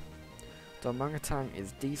 Darumaka. Darmanitan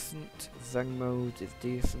is decent. Zen mode is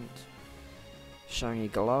decent. Shiny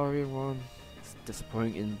Galarian one is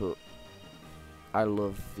disappointing, but I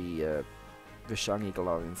love the shiny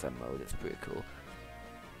Galarian Zen mode. It's pretty cool.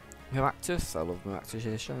 Maractus, I love Maractus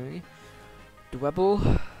here shiny.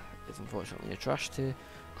 Dwebble is unfortunately a trash tier.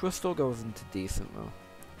 Crustle goes into decent though.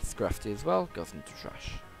 Scrafty as well goes into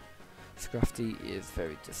trash. Scrafty is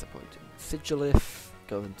very disappointing. Sigilif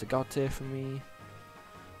goes into god tier for me.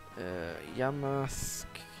 Yamask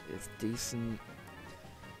is decent.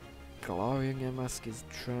 Galarian Yamask is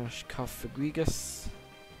trash. Cofagrigus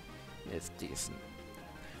is decent.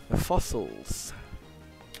 The fossils.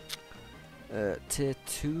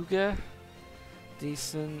 Tirtuga,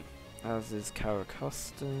 decent, as is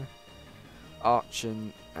Caracosta.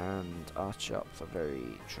 Archon and Archeops are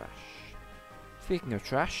very trash. Speaking of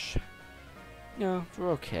trash, yeah, they're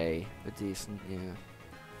okay, they're decent, yeah.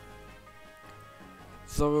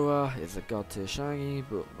 Zorua is a god tier shiny,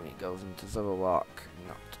 but when it goes into Zoroark,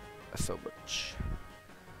 not so much.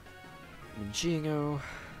 Minccino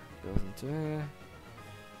goes into there.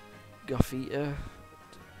 Gothita,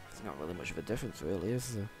 there's not really much of a difference really,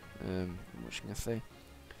 is there? What can I say?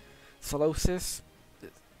 Solosis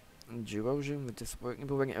and Durosion were disappointing,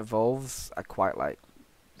 but when it evolves, I quite like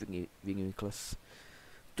Reuniclus.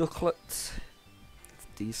 Ducklet, it's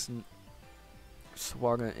decent.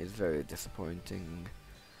 Swanna is very disappointing.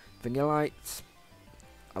 Vanillite,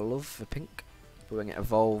 I love the pink, but when it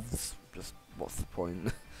evolves, just what's the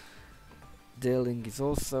point? Deerling is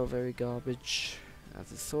also very garbage,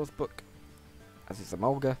 as is Swordsbuck, as is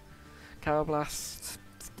Emolga. Carablast,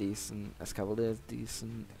 it's decent. Escavalier is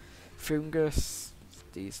decent. Fungus, it's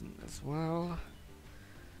decent as well.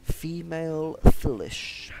 Female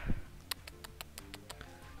Foolish.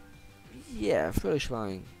 Yeah, Foolish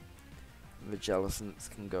line. The Jellicents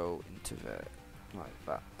can go into there like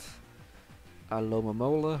that.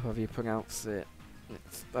 Alomomola, however you pronounce it,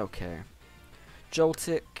 it's okay.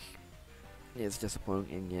 Joltik is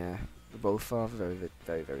disappointing, yeah. Both are very,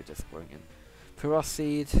 very, very disappointing.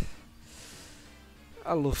 Ferocid,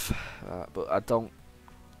 I love that, but I don't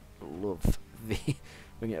love the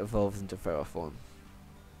when it evolves into Ferrothorn.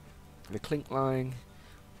 The Clink line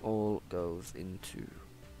all goes into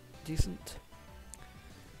decent.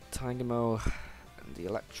 Tynamo and the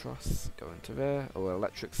Electros go into there, or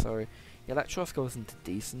Electric, sorry. Electros goes into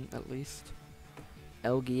decent at least.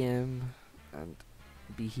 LGM and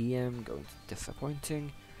BHM go into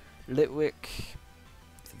disappointing. Litwick,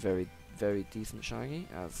 it's very, very decent shiny,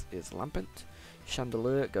 as is Lampent.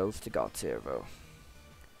 Chandelier goes to God tier though.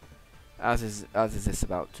 As is this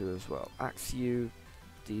about to as well. Axew,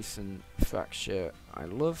 decent. Fracture, I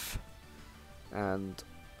love. And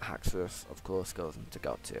Haxorus, of course, goes into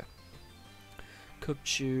God tier.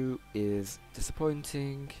 Cubchoo is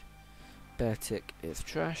disappointing. Beartic is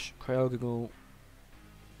trash. Cryogonal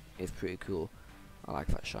is pretty cool. I like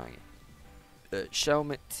that shiny.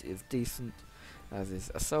 Shelmet is decent, as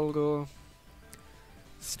is Asolgor.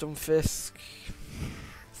 Stunfisk,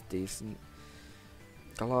 it's decent.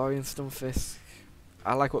 Galarian Stunfisk,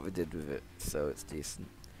 I like what they did with it, so it's decent.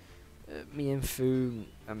 Mienfoo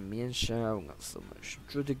and Mienshao, not so much.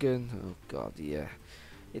 Drudigan, oh god, yeah.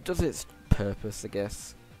 It does its purpose, I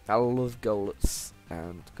guess. I love Golets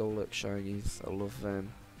and Golurk shinies, I love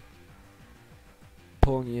them.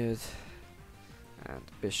 Pawniard and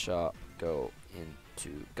Bisharp go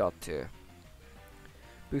into God tier.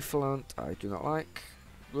 Bouffalant, I do not like.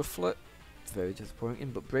 Rufflet, very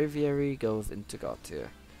disappointing, but Braviary goes into God tier.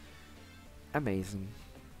 Amazing.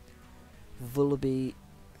 Vullaby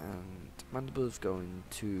and Mandible's going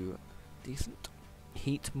to decent.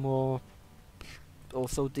 Heatmore,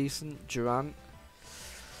 also decent. Durant,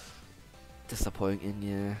 disappointing,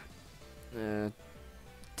 yeah.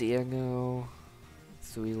 Diego,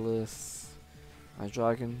 Suilus,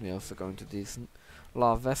 Dragon, we're also going to decent.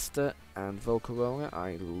 Larvesta and Volcarona,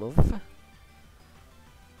 I love.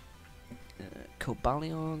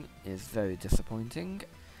 Cobalion is very disappointing,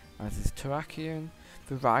 as is Terrakion.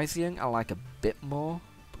 Virizion I like a bit more,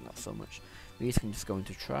 but not so much. These can just go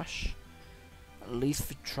into trash. At least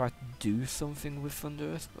we try to do something with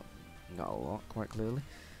Thundurus, but not a lot, quite clearly.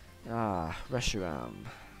 Reshiram.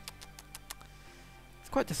 It's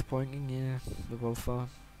quite disappointing, yeah, the both far.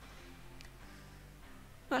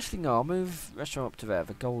 Actually, no, I'll move Reshiram up to there,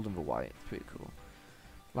 the gold and the white, it's pretty cool.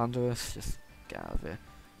 Landorus, just get out of here.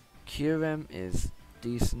 Kyurem is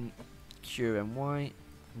decent. Kyurem white,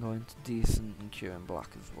 going to decent, and Kyurem black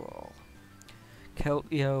as well.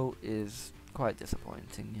 Keldeo is quite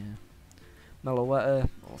disappointing, yeah. Meloetta,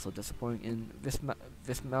 also disappointing. This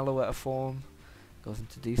Meloetta form goes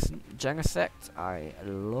into decent. Genesect, I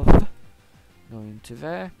love, going to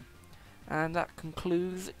there. And that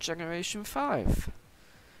concludes Generation 5.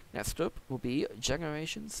 Next up will be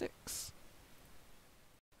Generation 6.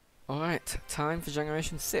 Alright, time for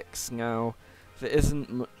Generation 6. Now, there isn't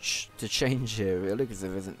much to change here really, because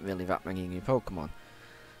there isn't really that many new Pokemon.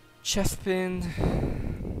 Chespin,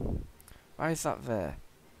 why is that there?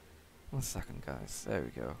 1 second guys, there we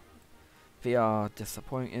go. They are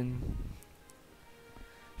disappointing.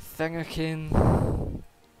 Thengakin,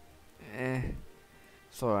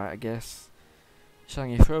 it's alright I guess.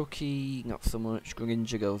 Shiny Froakie, not so much.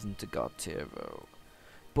 Greninja goes into God tier though.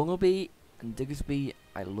 Bumblebee and Diggersby,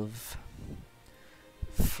 I love.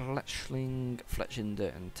 Fletchling,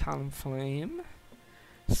 Fletchinder and Talonflame.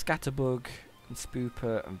 Scatterbug and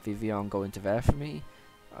Spooper and Vivian go into there for me.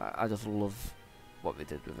 I just love what they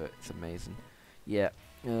did with it, it's amazing. Yeah,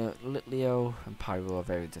 Litleo and Pyro are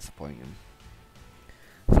very disappointing.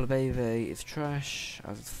 Flabebe is trash,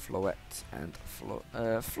 as is Floette and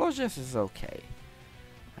Florges is okay,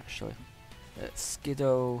 actually.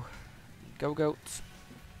 Skiddo, Gogoat,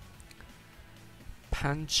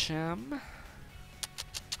 Pancham,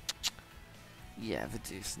 yeah, they're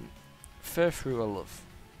decent. Furfrou I love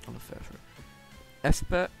Furfrou.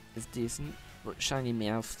 Esper is decent, but Shiny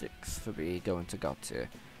Meowsticks for me going to God tier.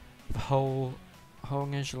 The whole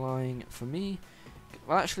Edge line for me,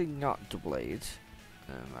 well actually not Doublade,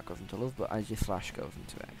 that goes into love, but IG Slash goes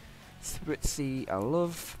into it. Spritzy I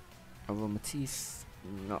love, Aromatisse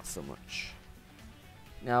not so much.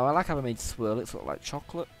 Now I like how they made Swirl, it's sort of like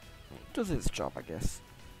chocolate, it does its job I guess.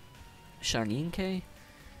 Shiny Inkay,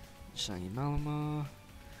 Shiny Malamar,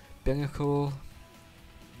 Binacle,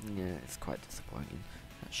 yeah it's quite disappointing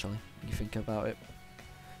actually when you think about it.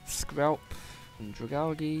 Scralp and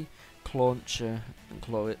Dragalge, Clauncher and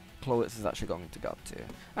Clowitz is actually going to God tier.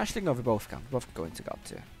 Actually no, they both can go into God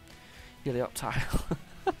tier. Helioptile.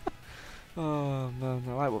 Oh man,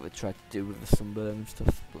 I like what they tried to do with the sunburn and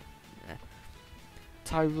stuff, but yeah.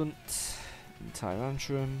 Tyrant and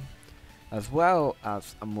Tyrantrum, as well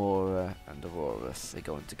as Amora and Aurorus, they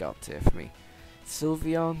go into God tier for me.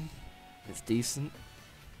 Sylveon is decent.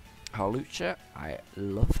 Hawlucha, I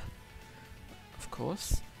love, of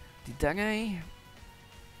course. Dedenne,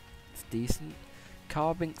 it's decent.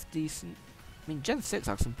 Carbink's decent. I mean, Gen 6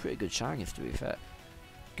 has some pretty good shinies to be fair.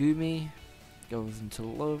 Gumi goes into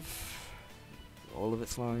love, all of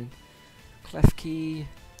its line. Klefki,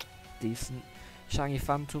 decent. Shiny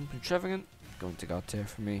Phantom and Trevenant, going to God tier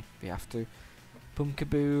for me, we have to.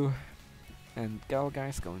 Pumpkaboo and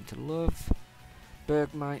Galgeist going to love.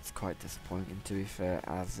 Bergmite's quite disappointing to be fair,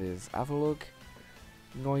 as is Avalugg.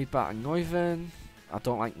 Noibat and Noivern. I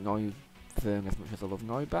don't like Noivern as much as I love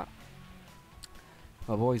Noibat.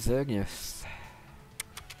 My boy Xerneas.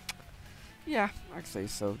 Yeah, I'd say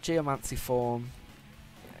so. Geomancy form.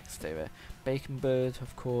 Yeah, stay there. Bacon Bird,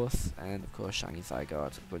 of course, and of course Shiny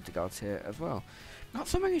Zygarde going to God tier as well. Not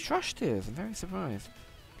so many trash tiers, I'm very surprised.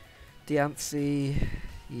 Diancie,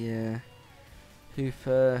 yeah.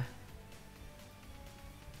 Hooper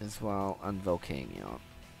as well, and Volcanion.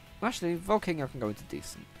 Actually, Volcanion can go into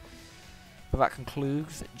decent. But that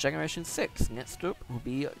concludes Generation 6. Next up will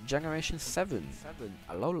be Generation 7.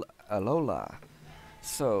 Alola.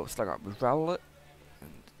 So, starting out with Rowlet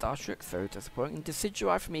and Dartrix, very disappointing.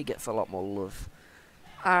 Decidueye for me gets a lot more love,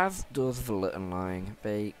 as does the Line.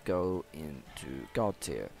 They go into God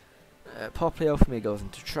tier. Popplio for me goes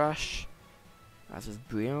into trash, as is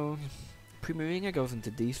Brion. Primarina goes into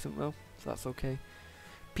decent though, so that's okay.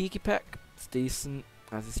 Pikipek, it's decent.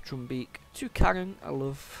 as is Trumbeak. Toucannon, I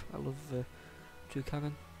love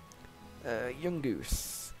Toucannon. Young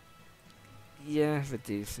Goose, yeah, they're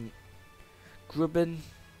decent. Grubbin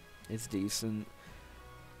is decent.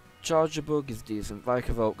 Chargerbug is decent.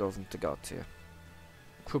 Vikavolt goes into God tier.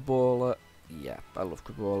 Crabrawler, yeah, I love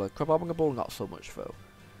Crabrawler. Crabominable, not so much though.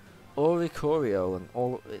 Oricorio, and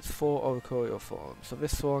it's 4 Oricorio forms. So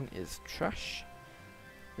this one is trash.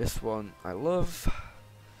 This one I love.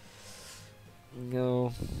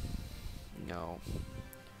 No.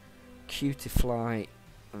 Cutiefly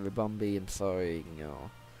and Ribombi, I'm sorry, no.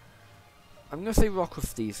 I'm gonna say Rock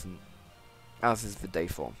was decent, as is the day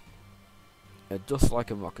form. Dust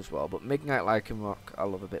Lycanroc as well, but Midnight Lycanroc I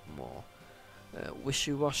love a bit more.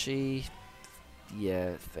 Wishy-Washy,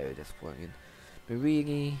 yeah, it's very disappointing.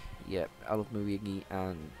 Mareanie, yeah, I love Mareanie,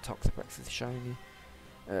 and Toxapex is shiny.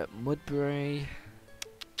 Mudbray,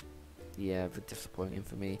 yeah, very disappointing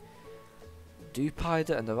for me.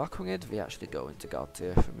 Dewpider and the Rockrunnid, they actually go into God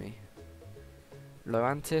tier for me.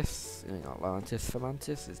 Lorantis, not Lorantis,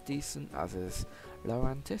 Fermantis is decent, as is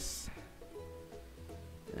Lorantis.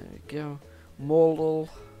 There we go. Morlul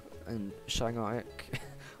and Shanghaiic.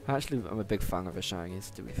 Actually, I'm a big fan of the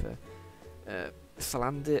shinies, to be fair.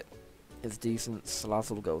 Salandit is decent.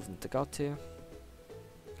 Salazzle goes into God tier.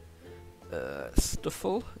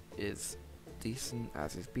 Stuffle is decent,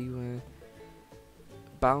 as is Beware.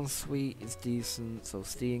 Bounsweet is decent, so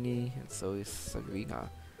Stingy, and so is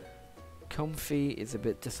Sabrina. Comfy is a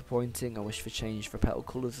bit disappointing. I wish they changed the petal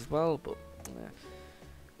colours as well, but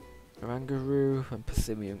Oranguru and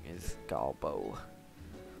Persimmon is Garbo.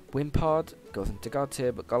 Wimpod goes into God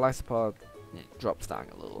tier, but Golisopod drops down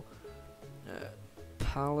a little.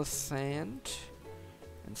 Palisand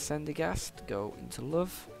and Sendagast go into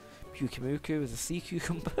love. Pukimuku is a sea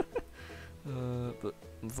cucumber, but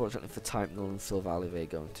unfortunately for Type Null and Silvally they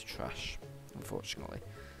go into trash, unfortunately.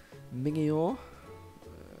 Mingior,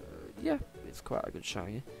 yeah, it's quite a good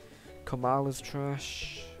shiny. Komala's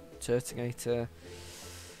trash. Turtonator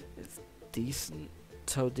is decent.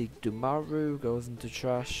 Todidumaru goes into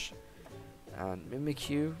trash. And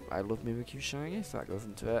Mimikyu, I love Mimikyu shiny, so that goes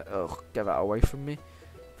into it. Ugh, get that away from me.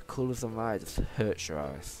 The colours on my just hurts your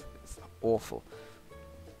eyes. It's awful.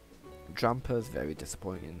 Dramper's very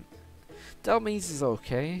disappointing. Delmise is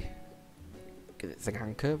okay, because it's an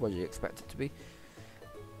anchor, what do you expect it to be?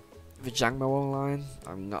 The Jangmo online,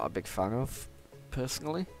 I'm not a big fan of,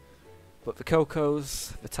 personally. But the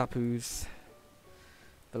Cocos, the Tapus,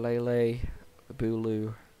 the Lele, the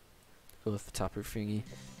Bulu, the Tapu thingy,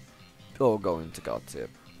 all go into God tier.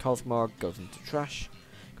 Cosmog goes into trash.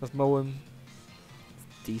 Cosmoem,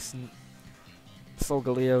 decent.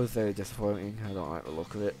 Solgaleo is very disappointing, I don't like the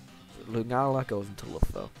look of it. Lunala goes into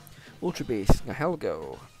love though. Ultra Beast,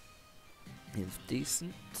 Nahelgo is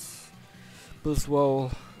decent.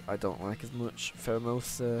 Buzzwole, I don't like as much.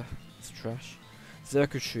 Pheromosa is trash.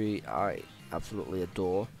 Xurkitree, I absolutely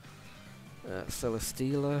adore.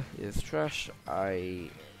 Celesteela is trash.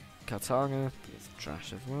 Katana is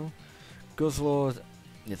trash as well. Guzzlord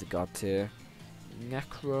is a God tier.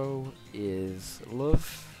 Necro is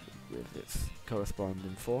love with its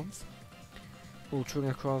corresponding forms. Ultra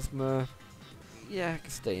Necrozma, yeah, I can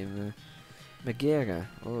stay in there. Megaera,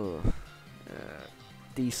 oh,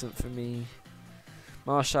 decent for me.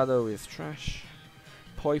 Marshadow is trash.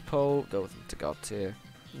 Poipo goes into God tier.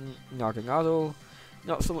 Naganadel,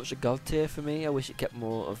 not so much a God tier for me. I wish it kept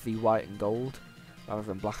more of the white and gold rather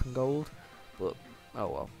than black and gold, but oh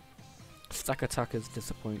well. Stack Attack is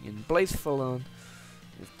disappointing. Blazephallon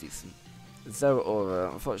is decent.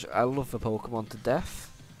 Zeraora, unfortunately, I love the Pokemon to death.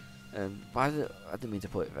 I didn't mean to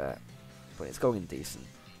put it there, but it's going decent.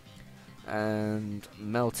 And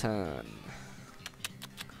Meltan,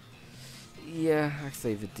 yeah, I'd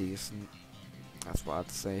say they're decent. That's what I'd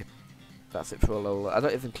say. That's it for Alola. I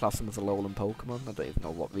don't even class them as Alolan Pokemon. I don't even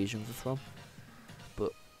know what regions they're from.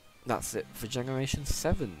 But that's it for Generation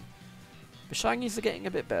 7. The shinies are getting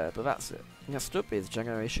a bit better, but that's it. Next up is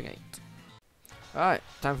Generation 8. Alright,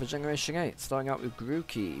 time for Generation 8. Starting out with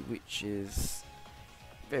Grookey, which is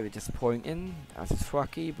very disappointing, as is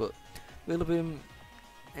Thwacky, but Rillaboom,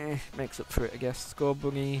 makes up for it, I guess.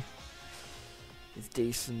 Scorbunny is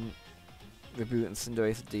decent. Reboot and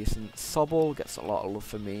Cinderace are decent. Sobble gets a lot of love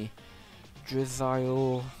for me.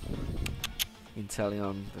 Drizzile,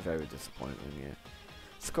 Inteleon, they're very disappointing, yeah.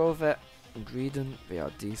 Scorvet and Greedent, they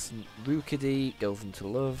are decent. Rookidee goes into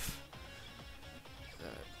love.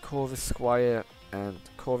 Corvisquire and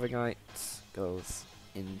Corviknight goes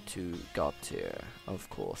into God tier. Of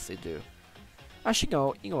course they do. Actually,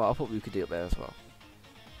 no, you know what, I'll put Rookidee up there as well.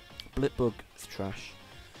 Blipbug is trash.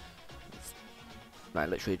 It's Like,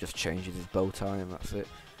 literally just changes his bow tie and that's it.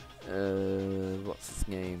 What's his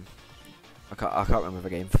name? I can't remember the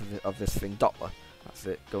game of this thing. Doppler. That's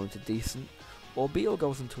it. Going to decent. Orbeal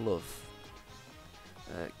goes into love.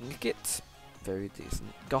 Git, very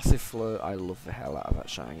decent. Gossifleur, I love the hell out of that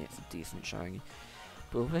shiny. It's a decent shiny.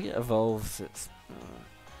 But when it evolves, it's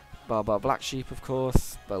Barbar Black Sheep, of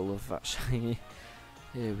course. But I love that shiny.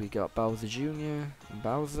 Here we got Bowser Jr. and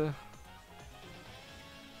Bowser.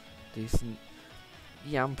 Decent.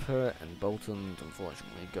 Yamper and Bolton,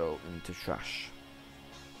 unfortunately, go into trash.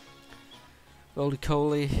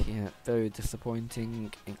 Roly-Coly, yeah, very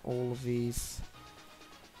disappointing in all of these.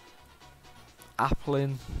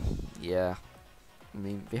 Applin, yeah. I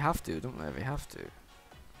mean, they have to, don't they? They have to.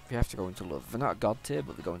 They have to go into love. They're not God tier,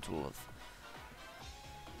 but they go into love.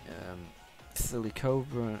 Silly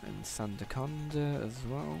Cobra and Sandaconda as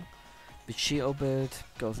well. The Cheeto Bird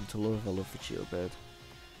goes into love. I love the Cheeto Bird.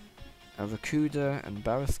 Rakuda and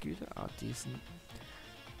Barrascuda are decent.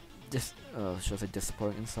 Should I say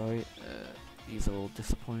disappointing? Sorry. These are all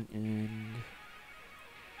disappointing.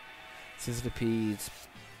 Sizzlipede,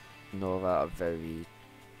 no, that are very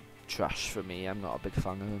trash for me. I'm not a big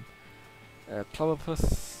fan of them.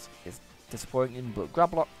 Clobbopus is disappointing, but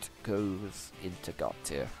Grablocked goes into God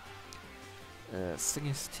tier.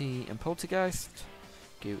 Sinistee and Poltergeist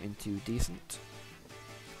go into decent,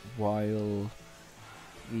 while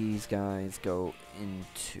these guys go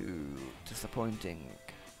into disappointing.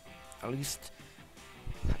 At least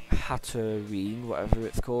Hatterene, whatever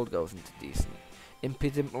it's called, goes into decent.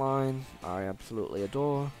 Impidimp line, I absolutely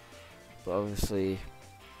adore, but obviously,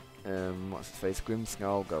 what's his face,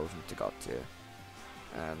 Grimmsnarl goes into God tier.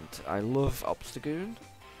 And I love Obstagoon,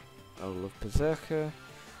 I love Berserker,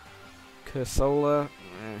 Cursola,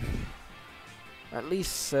 at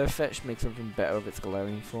least Surfetch makes something better of its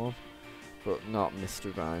Galarian form, but not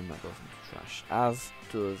Mr. Rhyme, that goes into trash, as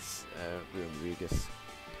does Rodriguez.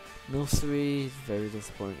 Milcery, very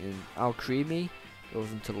disappointing. Alcremie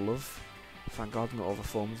goes into love. Thank God not all the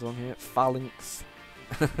forms on here. Phalanx.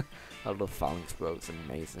 I love Phalanx, bro, it's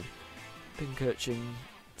amazing. Pincurchin.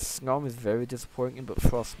 Snom is very disappointing, but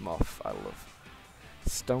Frostmoth I love.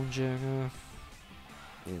 Stonejourner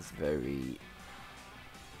is very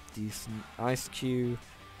decent. Ice Cube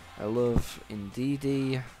I love.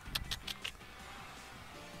 Indeedee.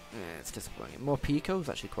 Yeah, it's disappointing. Morpeko is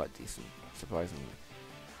actually quite decent, surprisingly.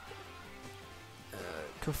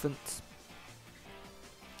 Cuffant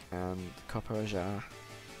and Copperajar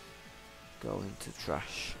go into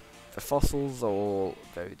trash. The fossils are all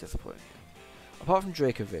very disappointing. Apart from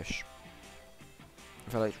Dracovish.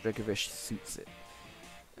 I feel like Dracovish suits it.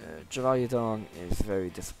 Giraudon is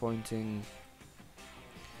very disappointing.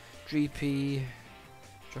 Dreepy,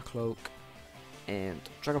 Dracloak, and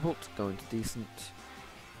Dragapult go into decent.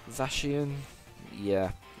 Zacian,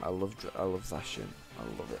 yeah, I love Zacian. I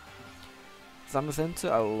love it. Zamazenta,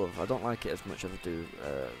 I don't like it as much as I do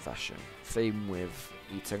Zacian. Same with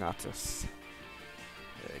Eternatus.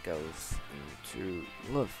 It goes into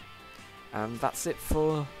love. And that's it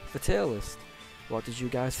for the tier list. What did you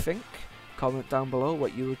guys think? Comment down below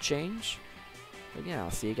what you would change. And yeah,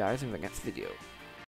 I'll see you guys in the next video.